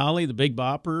 Buddy Holly, the Big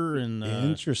Bopper. And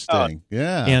interesting.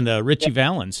 Yeah. And Richie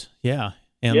Valens. Yeah.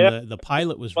 And Yeah. the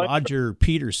pilot was Roger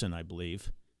Peterson, I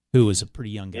believe, who was a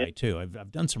pretty young guy, too.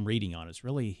 I've done some reading on it. It's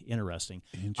really interesting.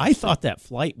 I thought that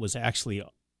flight was actually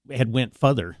had went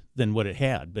further than what it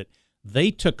had, but they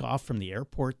took off from the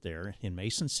airport there in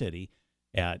Mason City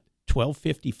at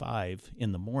 12:55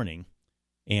 in the morning,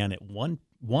 and at 1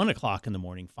 o'clock in the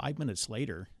morning, 5 minutes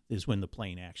later, is when the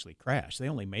plane actually crashed. They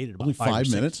only made it about only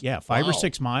 5 minutes? Yeah, 5 or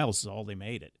 6 miles is all they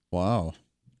made it. Wow.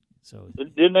 So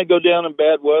didn't they go down in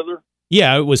bad weather?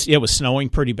 Yeah, it was snowing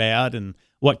pretty bad, and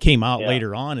what came out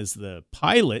later on is the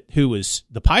pilot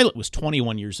was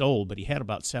 21 years old, but he had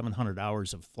about 700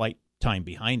 hours of flight time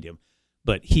behind him.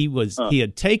 But he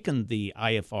had taken the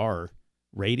IFR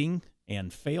rating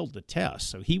and failed the test,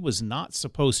 so he was not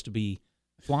supposed to be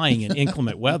flying in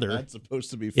inclement weather. Not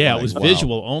supposed to be flying. Yeah, it was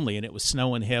visual only, and it was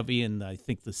snowing heavy, and I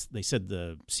think they said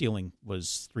the ceiling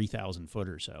was 3,000 foot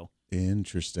or so.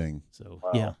 Interesting. So,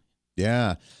 wow.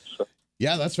 Yeah,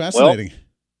 that's fascinating.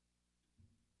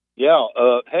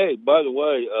 Well, hey, by the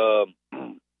way,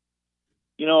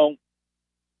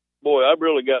 boy, I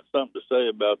really got something to say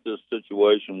about this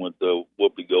situation with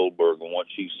Whoopi Goldberg and what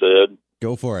she said.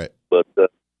 Go for it. But,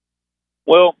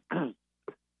 well,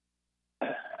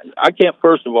 I can't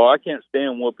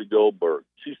stand Whoopi Goldberg.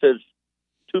 She says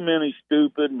too many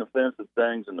stupid and offensive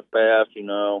things in the past,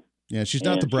 Yeah, she's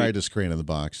not the brightest crane in the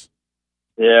box.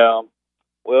 Yeah.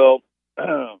 Well,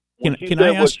 can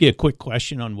I ask you a quick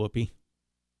question on Whoopi?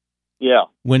 Yeah.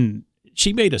 When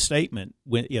she made a statement,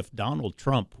 if Donald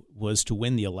Trump was to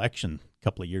win the election a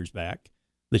couple of years back,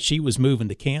 that she was moving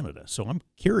to Canada. So I'm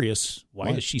curious, why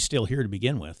is she still here to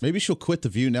begin with? Maybe she'll quit The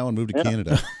View now and move to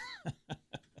Canada.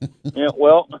 Yeah,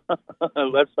 well,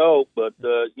 let's hope. But,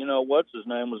 what's his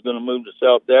name was going to move to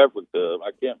South Africa.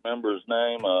 I can't remember his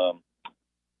name.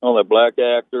 That black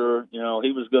actor,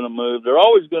 he was going to move. They're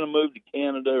always going to move to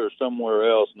Canada or somewhere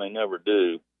else, and they never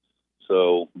do.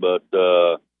 So, but,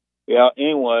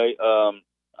 anyway,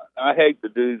 I hate to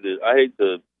do this. I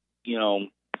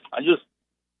just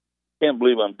can't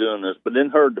believe I'm doing this. But in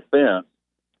her defense,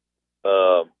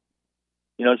 I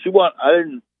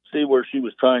didn't see where she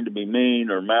was trying to be mean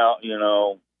or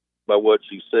by what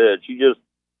she said. She just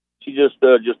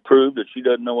proved that she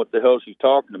doesn't know what the hell she's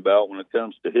talking about when it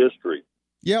comes to history.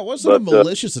 Yeah, it wasn't a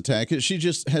malicious attack. She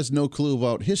just has no clue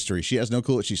about history. She has no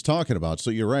clue what she's talking about. So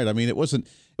you're right. I mean, it wasn't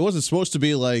supposed to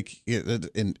be like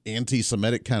an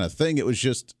anti-Semitic kind of thing. It was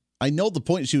just, I know the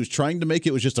point she was trying to make.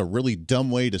 It was just a really dumb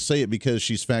way to say it because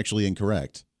she's factually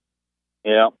incorrect.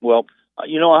 Yeah, well,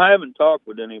 I haven't talked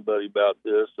with anybody about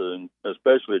this, and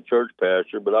especially a church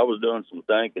pastor, but I was doing some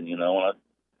thinking,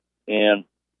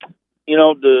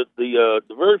 the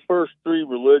very first three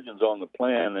religions on the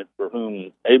planet for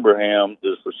whom Abraham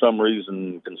is for some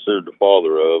reason considered the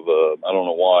father of, I don't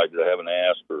know why, because I haven't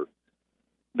asked or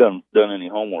done any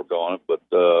homework on it, but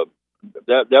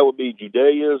that would be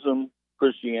Judaism,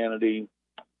 Christianity,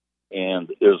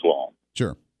 and Islam.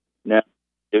 Sure. Now,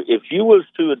 if you was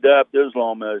to adopt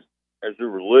Islam as your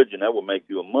religion, that would make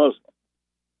you a Muslim.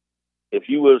 If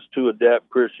you was to adapt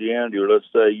Christianity, or let's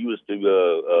say you was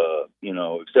to,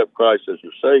 accept Christ as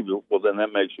your Savior, well, then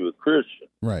that makes you a Christian.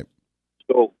 Right.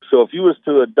 So if you was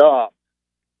to adopt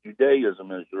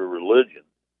Judaism as your religion,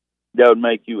 that would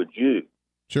make you a Jew.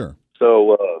 Sure.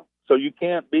 So you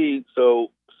can't be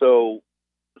so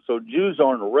Jews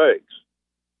aren't a race.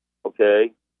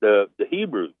 Okay, the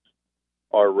Hebrews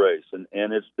are a race, and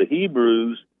it's the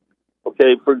Hebrews.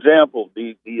 Okay, for example,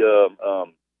 the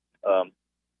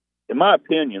in my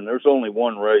opinion, there's only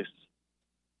one race,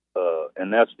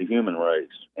 and that's the human race.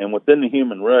 And within the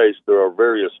human race, there are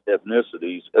various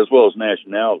ethnicities as well as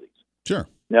nationalities. Sure.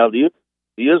 Now, the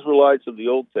Israelites of the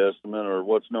Old Testament are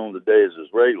what's known today as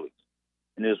Israelis.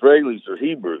 And Israelis are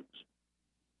Hebrews,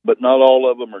 but not all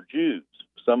of them are Jews.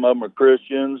 Some of them are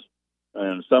Christians,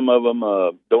 and some of them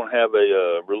don't have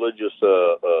a religious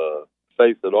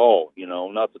faith at all.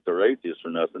 Not that they're atheists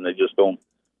or nothing. They just don't.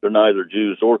 They're neither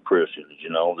Jews or Christians.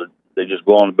 They just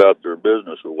go on about their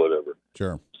business or whatever.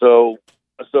 Sure. So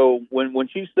when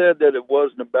she said that it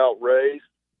wasn't about race,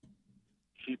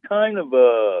 she's kind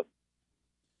of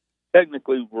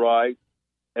technically right.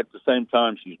 At the same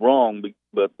time, she's wrong.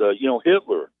 But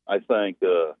Hitler, I think,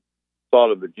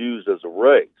 thought of the Jews as a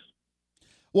race.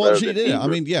 Well, she did.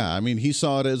 He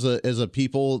saw it as a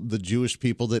people, the Jewish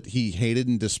people that he hated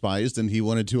and despised, and he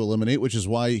wanted to eliminate. Which is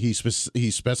why he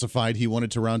specified he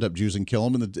wanted to round up Jews and kill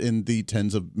them in the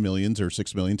tens of millions or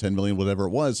 6 million, 10 million, whatever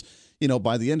it was.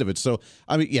 By the end of it. So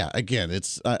again,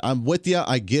 I'm with you.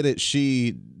 I get it.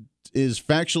 She is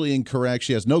factually incorrect.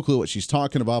 She has no clue what she's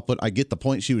talking about, but I get the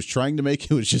point she was trying to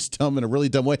make. It was just dumb in a really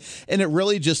dumb way. And it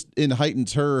really just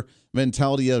heightens her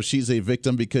mentality of she's a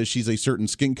victim because she's a certain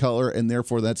skin color, and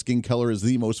therefore that skin color is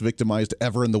the most victimized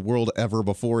ever in the world ever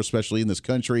before, especially in this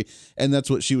country. And that's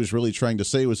what she was really trying to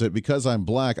say, was that because I'm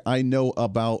black, I know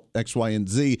about X, Y, and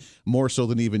Z more so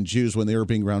than even Jews when they were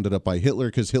being rounded up by Hitler,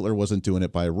 because Hitler wasn't doing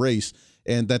it by race.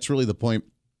 And that's really the point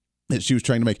that she was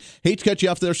trying to make. Hate to cut you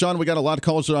off there, Sean. We got a lot of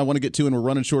calls that I want to get to, and we're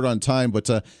running short on time, but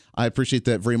I appreciate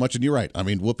that very much. And you're right.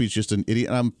 Whoopi's just an idiot.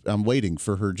 I'm waiting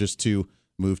for her just to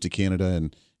move to Canada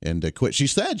and quit. She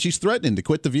said she's threatening to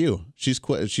quit The View. She's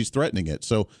threatening it.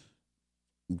 So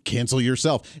cancel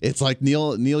yourself. It's like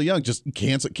Neil Young, just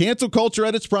cancel culture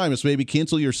at its primest, maybe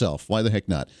cancel yourself. Why the heck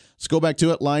not? Let's go back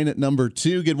to it. Line at number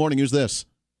 2. Good morning. Who's this?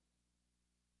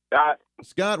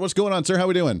 Scott, what's going on, sir? How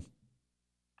we doing?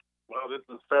 Well, this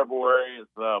is February.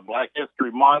 It's Black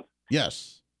History Month.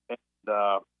 Yes. And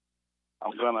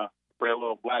I'm going to spread a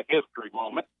little Black History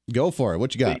moment. Go for it.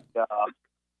 What you got?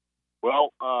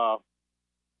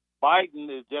 Biden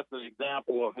is just an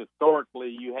example of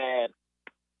historically you had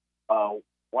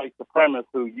white supremacists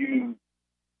who used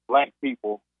black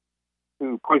people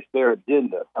to push their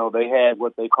agenda. So they had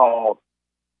what they called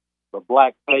the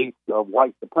black face of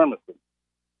white supremacy.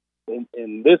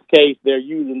 In this case, they're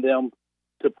using them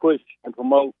to push and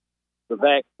promote the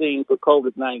vaccine for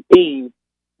COVID-19,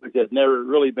 which has never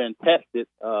really been tested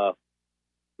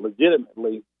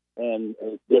legitimately, and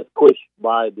it's just pushed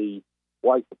by the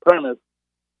white supremacists,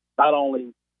 not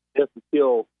only just to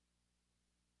kill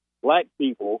black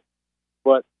people,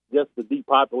 but just to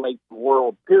depopulate the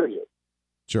world, period.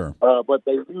 Sure. But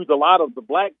they use a lot of the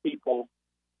black people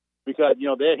because,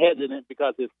 they're hesitant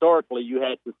because historically you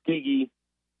had Tuskegee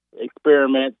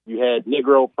experiments, you had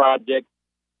Negro projects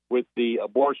with the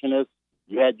abortionists,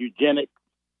 you had eugenics.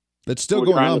 That's still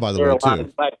going on, by the way,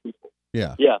 too. Black people.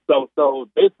 Yeah. Yeah. So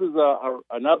this is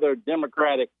another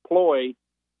Democratic ploy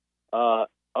of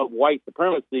white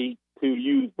supremacy to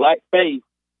use blackface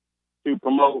to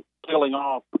promote killing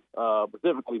off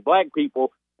specifically black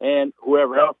people and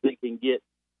whoever else they can get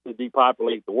to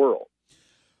depopulate the world.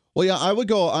 Well, yeah, I would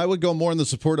go more in the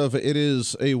support of it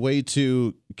is a way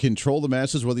to control the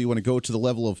masses, whether you want to go to the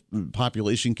level of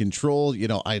population control.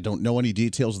 I don't know any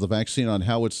details of the vaccine on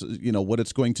how it's, what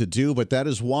it's going to do, but that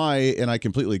is why, and I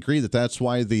completely agree that's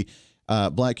why the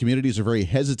black communities are very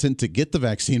hesitant to get the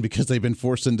vaccine, because they've been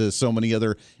forced into so many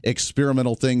other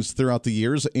experimental things throughout the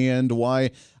years, and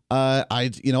why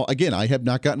again, I have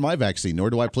not gotten my vaccine, nor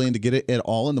do I plan to get it at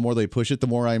all. And the more they push it, the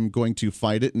more I'm going to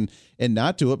fight it and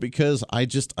not do it, because I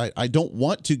don't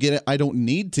want to get it. I don't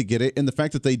need to get it. And the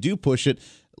fact that they do push it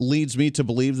leads me to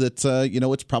believe that,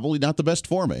 it's probably not the best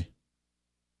for me.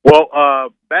 Well,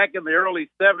 back in the early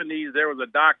 70s, there was a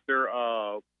doctor,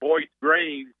 Boyce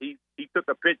Graves. He took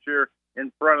a picture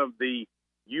in front of the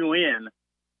UN,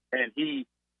 and he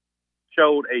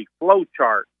showed a flow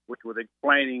chart, which was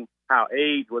explaining how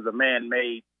AIDS was a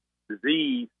man-made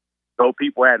disease. Though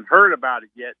people hadn't heard about it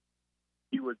yet,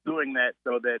 he was doing that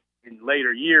so that in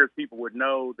later years people would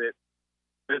know that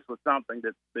this was something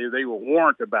that they were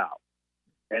warned about.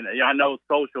 And I know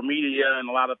social media and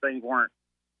a lot of things weren't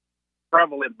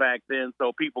prevalent back then,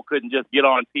 so people couldn't just get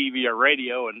on TV or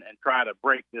radio and try to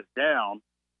break this down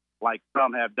like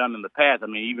some have done in the past. I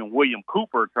mean, even William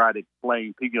Cooper tried to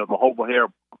explain, the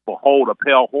behold a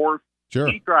pale horse. Sure.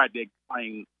 He tried to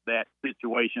explain that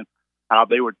situation, how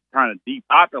they were trying to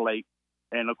depopulate,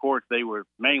 and of course they were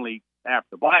mainly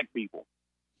after black people.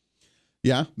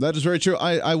 Yeah, that is very true.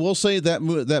 I will say that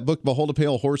book, Behold a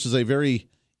Pale Horse, is a very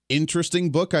interesting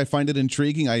book. I find it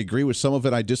intriguing. I agree with some of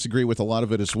it. I disagree with a lot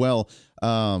of it as well.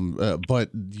 But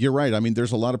you're right. I mean,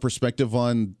 there's a lot of perspective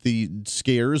on the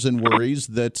scares and worries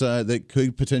that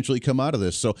could potentially come out of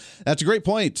this. So that's a great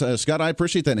point, Scott. I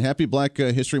appreciate that. And happy Black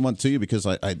History Month to you, because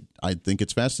I think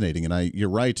it's fascinating. And you're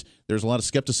right. There's a lot of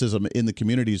skepticism in the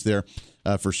communities there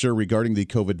for sure regarding the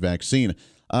COVID vaccine.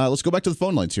 Let's go back to the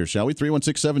phone lines here, shall we?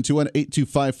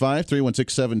 316-721-8255,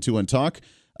 316-721-TALK.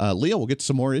 Leo, we'll get to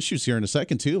some more issues here in a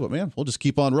second, too. But, man, we'll just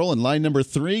keep on rolling. Line number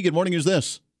 3. Good morning. Who's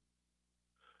this?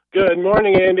 Good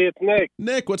morning, Andy. It's Nick.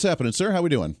 Nick, what's happening, sir? How we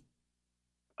doing?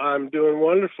 I'm doing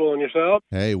wonderful. And yourself?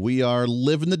 Hey, we are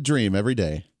living the dream every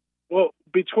day. Well,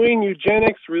 between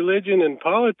eugenics, religion, and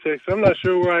politics, I'm not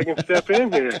sure where I can step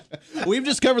in here. We've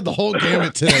just covered the whole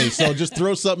gamut today, so just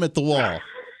throw something at the wall.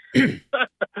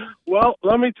 Well,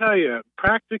 let me tell you,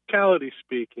 practicality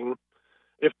speaking,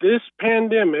 if this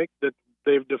pandemic that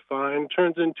they've defined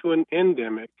turns into an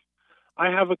endemic, I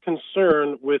have a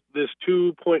concern with this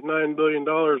 $2.9 billion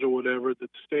or whatever that the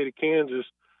state of Kansas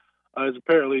is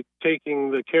apparently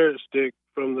taking the carrot stick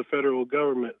from the federal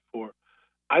government for.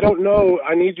 I don't know.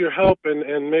 I need your help,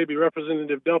 and maybe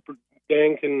Representative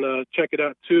Delperdang can check it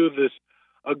out too, this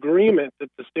agreement that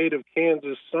the state of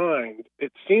Kansas signed.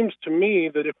 It seems to me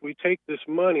that if we take this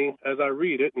money, as I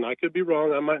read it, and I could be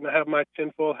wrong, I might not have my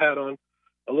tinfoil hat on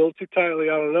a little too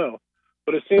tightly, I don't know.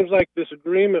 But it seems like this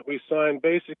agreement we signed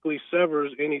basically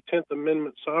severs any 10th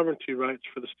Amendment sovereignty rights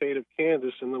for the state of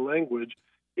Kansas in the language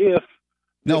if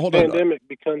the pandemic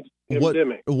becomes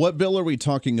endemic. What bill are we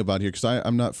talking about here? Because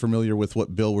I'm not familiar with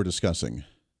what bill we're discussing.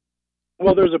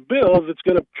 Well, there's a bill that's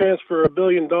going to transfer $1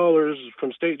 billion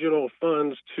from state general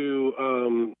funds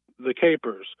to the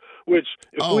capers, which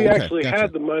if we actually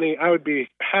had the money, I would be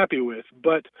happy with.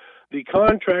 But the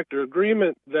contract or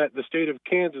agreement that the state of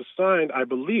Kansas signed, I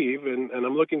believe, and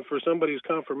I'm looking for somebody's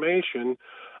confirmation,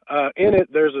 in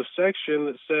it there's a section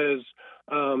that says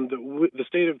that the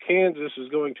state of Kansas is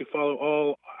going to follow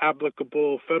all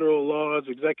applicable federal laws,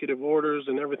 executive orders,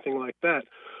 and everything like that.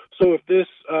 So if this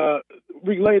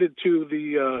related to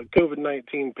the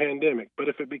COVID-19 pandemic, but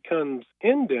if it becomes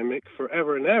endemic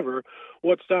forever and ever,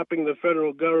 what's stopping the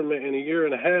federal government in a year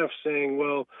and a half saying,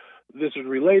 well, this is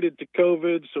related to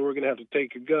COVID, so we're going to have to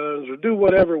take your guns or do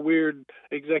whatever weird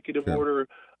executive order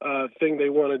thing they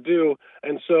want to do.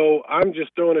 And so I'm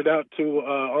just throwing it out to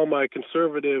all my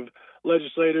conservative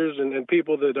legislators and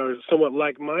people that are somewhat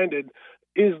like-minded.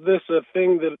 Is this a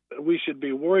thing that we should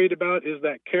be worried about? Is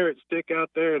that carrot stick out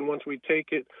there? And once we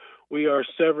take it, we are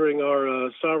severing our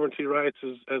sovereignty rights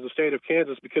as a state of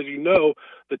Kansas, because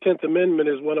the 10th Amendment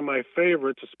is one of my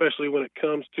favorites, especially when it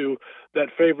comes to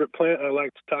that favorite plant I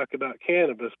like to talk about,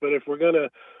 cannabis. But if we're going to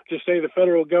just say the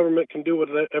federal government can do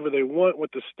whatever they want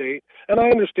with the state, and I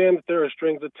understand that there are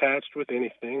strings attached with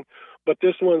anything, but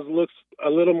this one looks a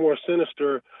little more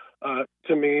sinister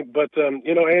to me. But,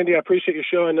 Andy, I appreciate your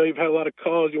show. I know you've had a lot of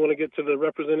calls. You want to get to the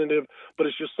representative, but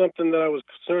it's just something that I was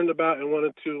concerned about and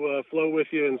wanted to flow with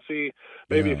you and see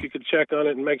maybe if you could check on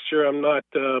it and make sure I'm not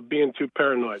being too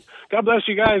paranoid. God bless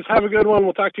you guys. Have a good one.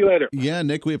 We'll talk to you later. Yeah,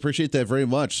 Nick, we appreciate that very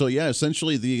much. So,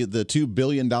 essentially the $2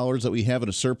 billion that we have in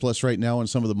a surplus right now and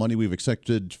some of the money we've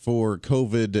accepted for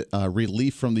COVID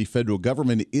relief from the federal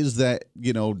government, is that,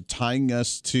 tying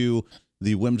us to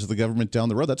the whims of the government down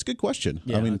the road? That's a good question.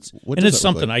 Yeah, I mean, it's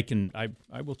something like? I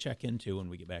will check into when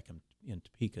we get back in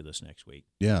Topeka this next week.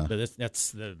 Yeah, but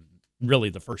that's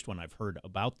really the first one I've heard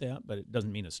about that. But it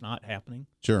doesn't mean it's not happening.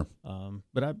 Sure.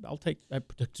 But I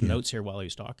took some notes here while he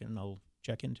was talking, and I'll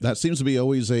check into that. Seems to be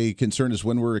always a concern, is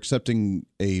when we're accepting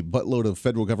a buttload of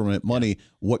federal government money,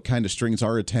 what kind of strings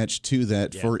are attached to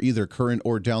that for either current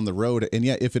or down the road. And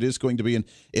if it is going to be, and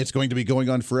it's going to be going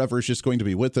on forever, it's just going to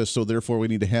be with us. So therefore we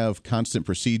need to have constant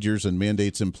procedures and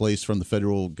mandates in place from the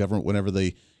federal government whenever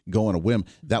they go on a whim.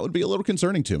 That would be a little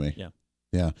concerning to me.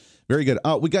 Yeah. Very good.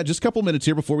 We got just a couple minutes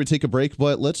here before we take a break,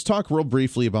 but let's talk real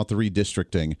briefly about the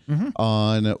redistricting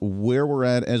on where we're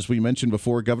at. As we mentioned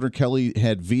before, Governor Kelly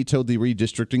had vetoed the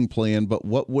redistricting plan, but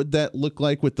what would that look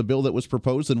like with the bill that was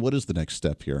proposed, and what is the next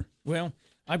step here? Well,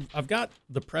 I've got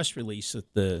the press release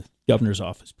that the governor's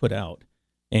office put out,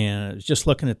 and I was just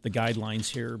looking at the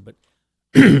guidelines here, but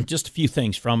just a few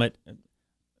things from it.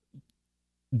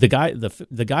 The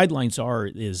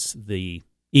guidelines is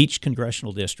each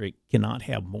congressional district cannot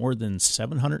have more than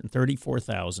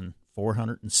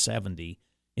 734,470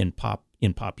 in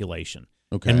population.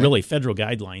 Okay. And really, federal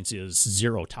guidelines is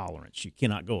zero tolerance. You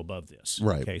cannot go above this.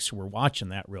 Right. Okay, so we're watching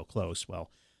that real close. Well,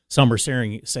 some are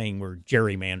saying we're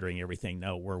gerrymandering everything.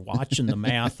 No, we're watching the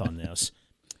math on this.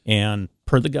 And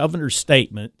per the governor's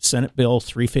statement, Senate Bill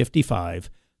 355,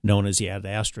 known as the Ad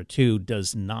Astra 2,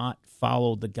 does not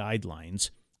follow the guidelines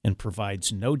and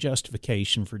provides no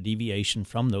justification for deviation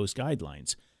from those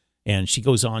guidelines. And she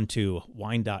goes on to,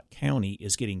 Wyandotte County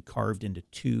is getting carved into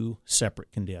 2 separate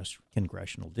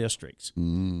congressional districts.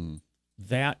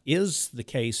 That is the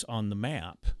case on the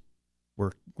map.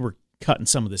 We're cutting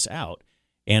some of this out.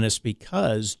 And it's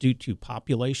because, due to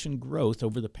population growth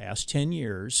over the past 10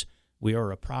 years, we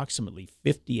are approximately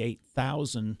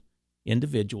 58,000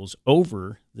 individuals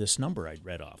over this number I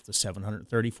read off, the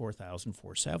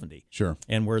 734,470. Sure.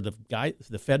 And where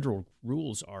the federal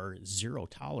rules are zero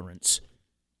tolerance,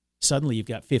 suddenly you've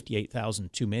got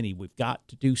 58,000 too many. We've got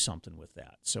to do something with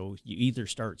that. So you either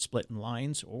start splitting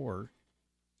lines or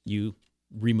you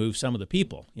remove some of the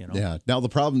people, Yeah. Now, the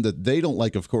problem that they don't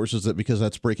like, of course, is that because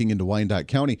that's breaking into Wyandotte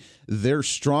County, their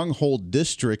stronghold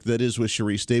district that is with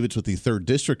Sharice Davids with the 3rd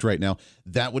district right now,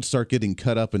 that would start getting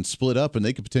cut up and split up, and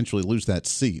they could potentially lose that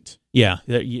seat. Yeah,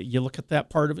 you look at that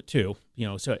part of it too.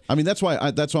 So I mean, that's why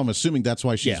I'm assuming that's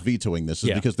why she's vetoing this,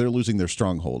 is because they're losing their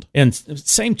stronghold. And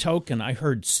same token, I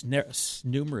heard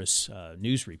numerous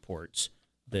news reports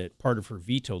that part of her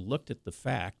veto looked at the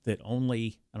fact that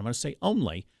only, and I'm going to say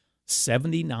only,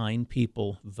 79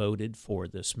 people voted for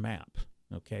this map.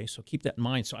 Okay, so keep that in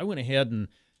mind. So I went ahead and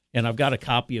I've got a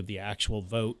copy of the actual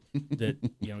vote that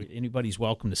anybody's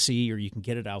welcome to see, or you can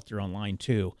get it out there online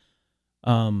too.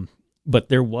 But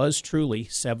there was truly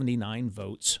 79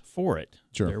 votes for it.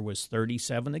 Sure. There was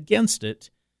 37 against it,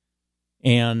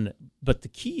 but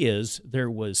the key is there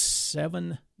was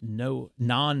 7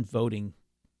 non-voting,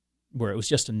 where it was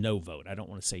just a no vote. I don't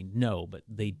want to say no, but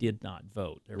they did not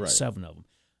vote. There were 7 of them.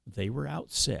 They were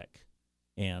out sick,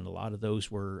 and a lot of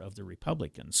those were of the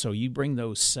Republicans. So you bring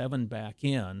those 7 back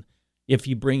in. If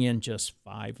you bring in just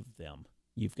 5 of them,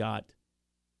 you've got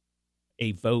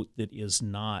a vote that is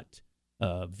not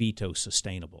veto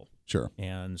sustainable. Sure.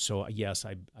 And so, yes,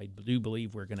 I do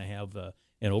believe we're going to have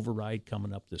an override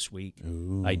coming up this week.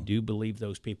 Ooh. I do believe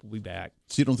those people will be back.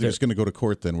 So you don't think it's going to go to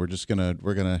court then? We're gonna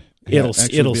be able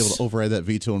to override that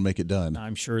veto and make it done.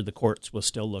 I'm sure the courts will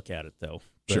still look at it, though.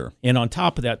 Sure. And on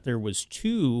top of that, there was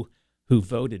 2 who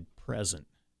voted present.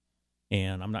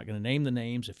 And I'm not going to name the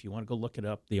names. If you want to go look it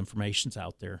up, the information's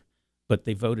out there. But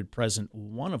they voted present.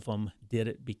 One of them did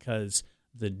it because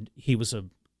he was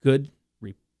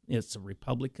it's a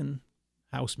Republican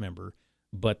House member,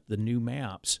 but the new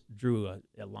maps drew a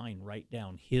line right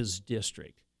down his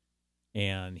district.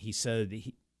 And he said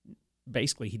he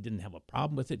didn't have a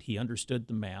problem with it. He understood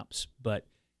the maps, but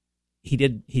he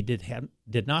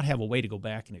did not have a way to go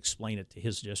back and explain it to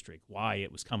his district, why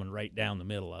it was coming right down the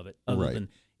middle of it, other than,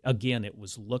 again, it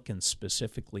was looking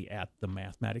specifically at the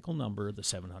mathematical number, the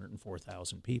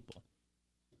 704,000 people.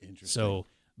 Interesting. So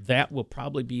that will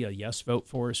probably be a yes vote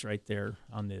for us right there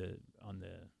on the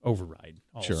override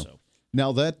also. Sure.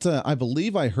 Now that I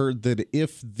believe I heard that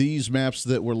if these maps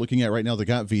that we're looking at right now that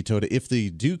got vetoed, if they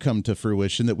do come to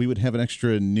fruition, that we would have an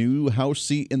extra new House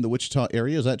seat in the Wichita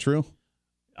area. Is that true?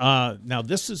 Now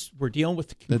we're dealing with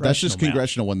the congressional That's just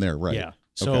congressional one there, right? Yeah.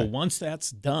 So once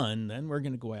that's done, then we're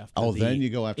going to go after then you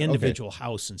go after individual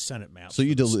House and Senate maps. So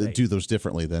you do those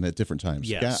differently then at different times.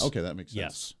 Yes. Yeah, okay, that makes sense.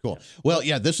 Yes. Cool. Well,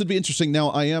 yeah, this would be interesting.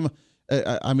 Now,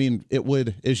 it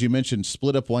would, as you mentioned,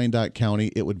 split up Wyandotte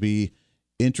County. It would be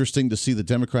interesting to see the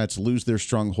Democrats lose their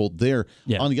stronghold there.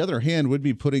 Yeah. On the other hand, would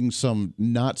be putting some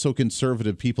not so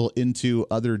conservative people into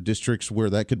other districts where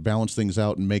that could balance things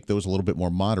out and make those a little bit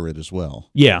more moderate as well.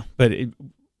 Yeah, but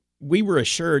we were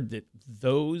assured that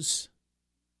those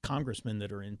congressmen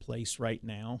that are in place right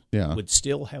now would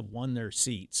still have won their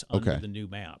seats under the new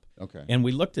map. Okay. And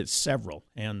we looked at several,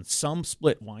 and some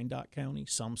split Wyandotte County,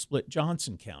 some split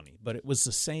Johnson County, but it was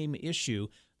the same issue.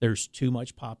 There's too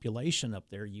much population up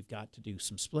there. You've got to do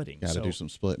some splitting. Got to do some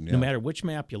splitting, yeah. No matter which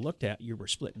map you looked at, you were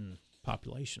splitting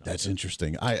population. That's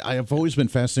interesting. I have always been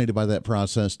fascinated by that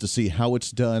process to see how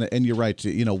it's done. And you're right.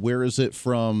 Where is it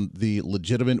from the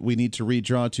legitimate we need to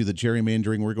redraw to the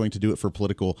gerrymandering? We're going to do it for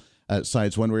political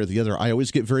sides one way or the other. I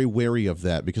always get very wary of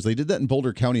that because they did that in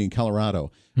Boulder County in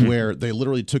Colorado, where they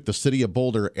literally took the city of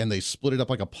Boulder and they split it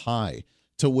up like a pie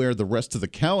to where the rest of the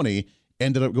county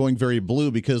ended up going very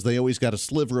blue because they always got a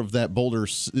sliver of that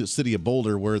city of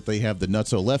Boulder where they have the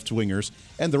nutso left-wingers,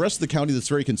 and the rest of the county that's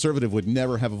very conservative would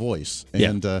never have a voice,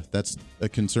 and that's a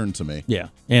concern to me. Yeah,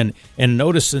 and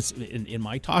notice since in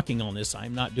my talking on this,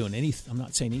 I'm not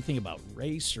saying anything about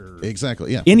race or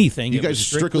anything. You guys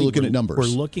are strictly looking at numbers. We're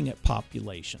looking at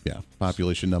population. Yeah,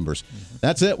 population numbers.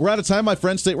 That's it. We're out of time, my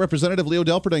friend. State Representative Leo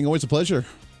Delperdang, always a pleasure.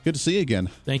 Good to see you again.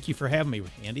 Thank you for having me,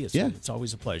 Andy. It's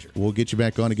always a pleasure. We'll get you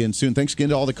back on again soon. Thanks again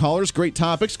to all the callers. Great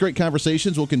topics, great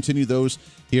conversations. We'll continue those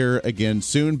here again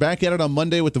soon. Back at it on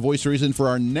Monday with The Voice of Reason for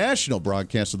our national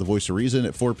broadcast of The Voice of Reason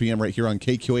at 4 p.m. right here on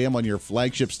KQAM on your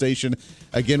flagship station.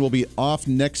 Again, we'll be off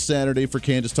next Saturday for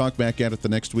Kansas Talk. Back at it the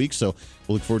next week. So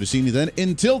we'll look forward to seeing you then.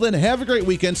 Until then, have a great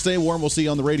weekend. Stay warm. We'll see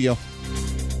you on the radio.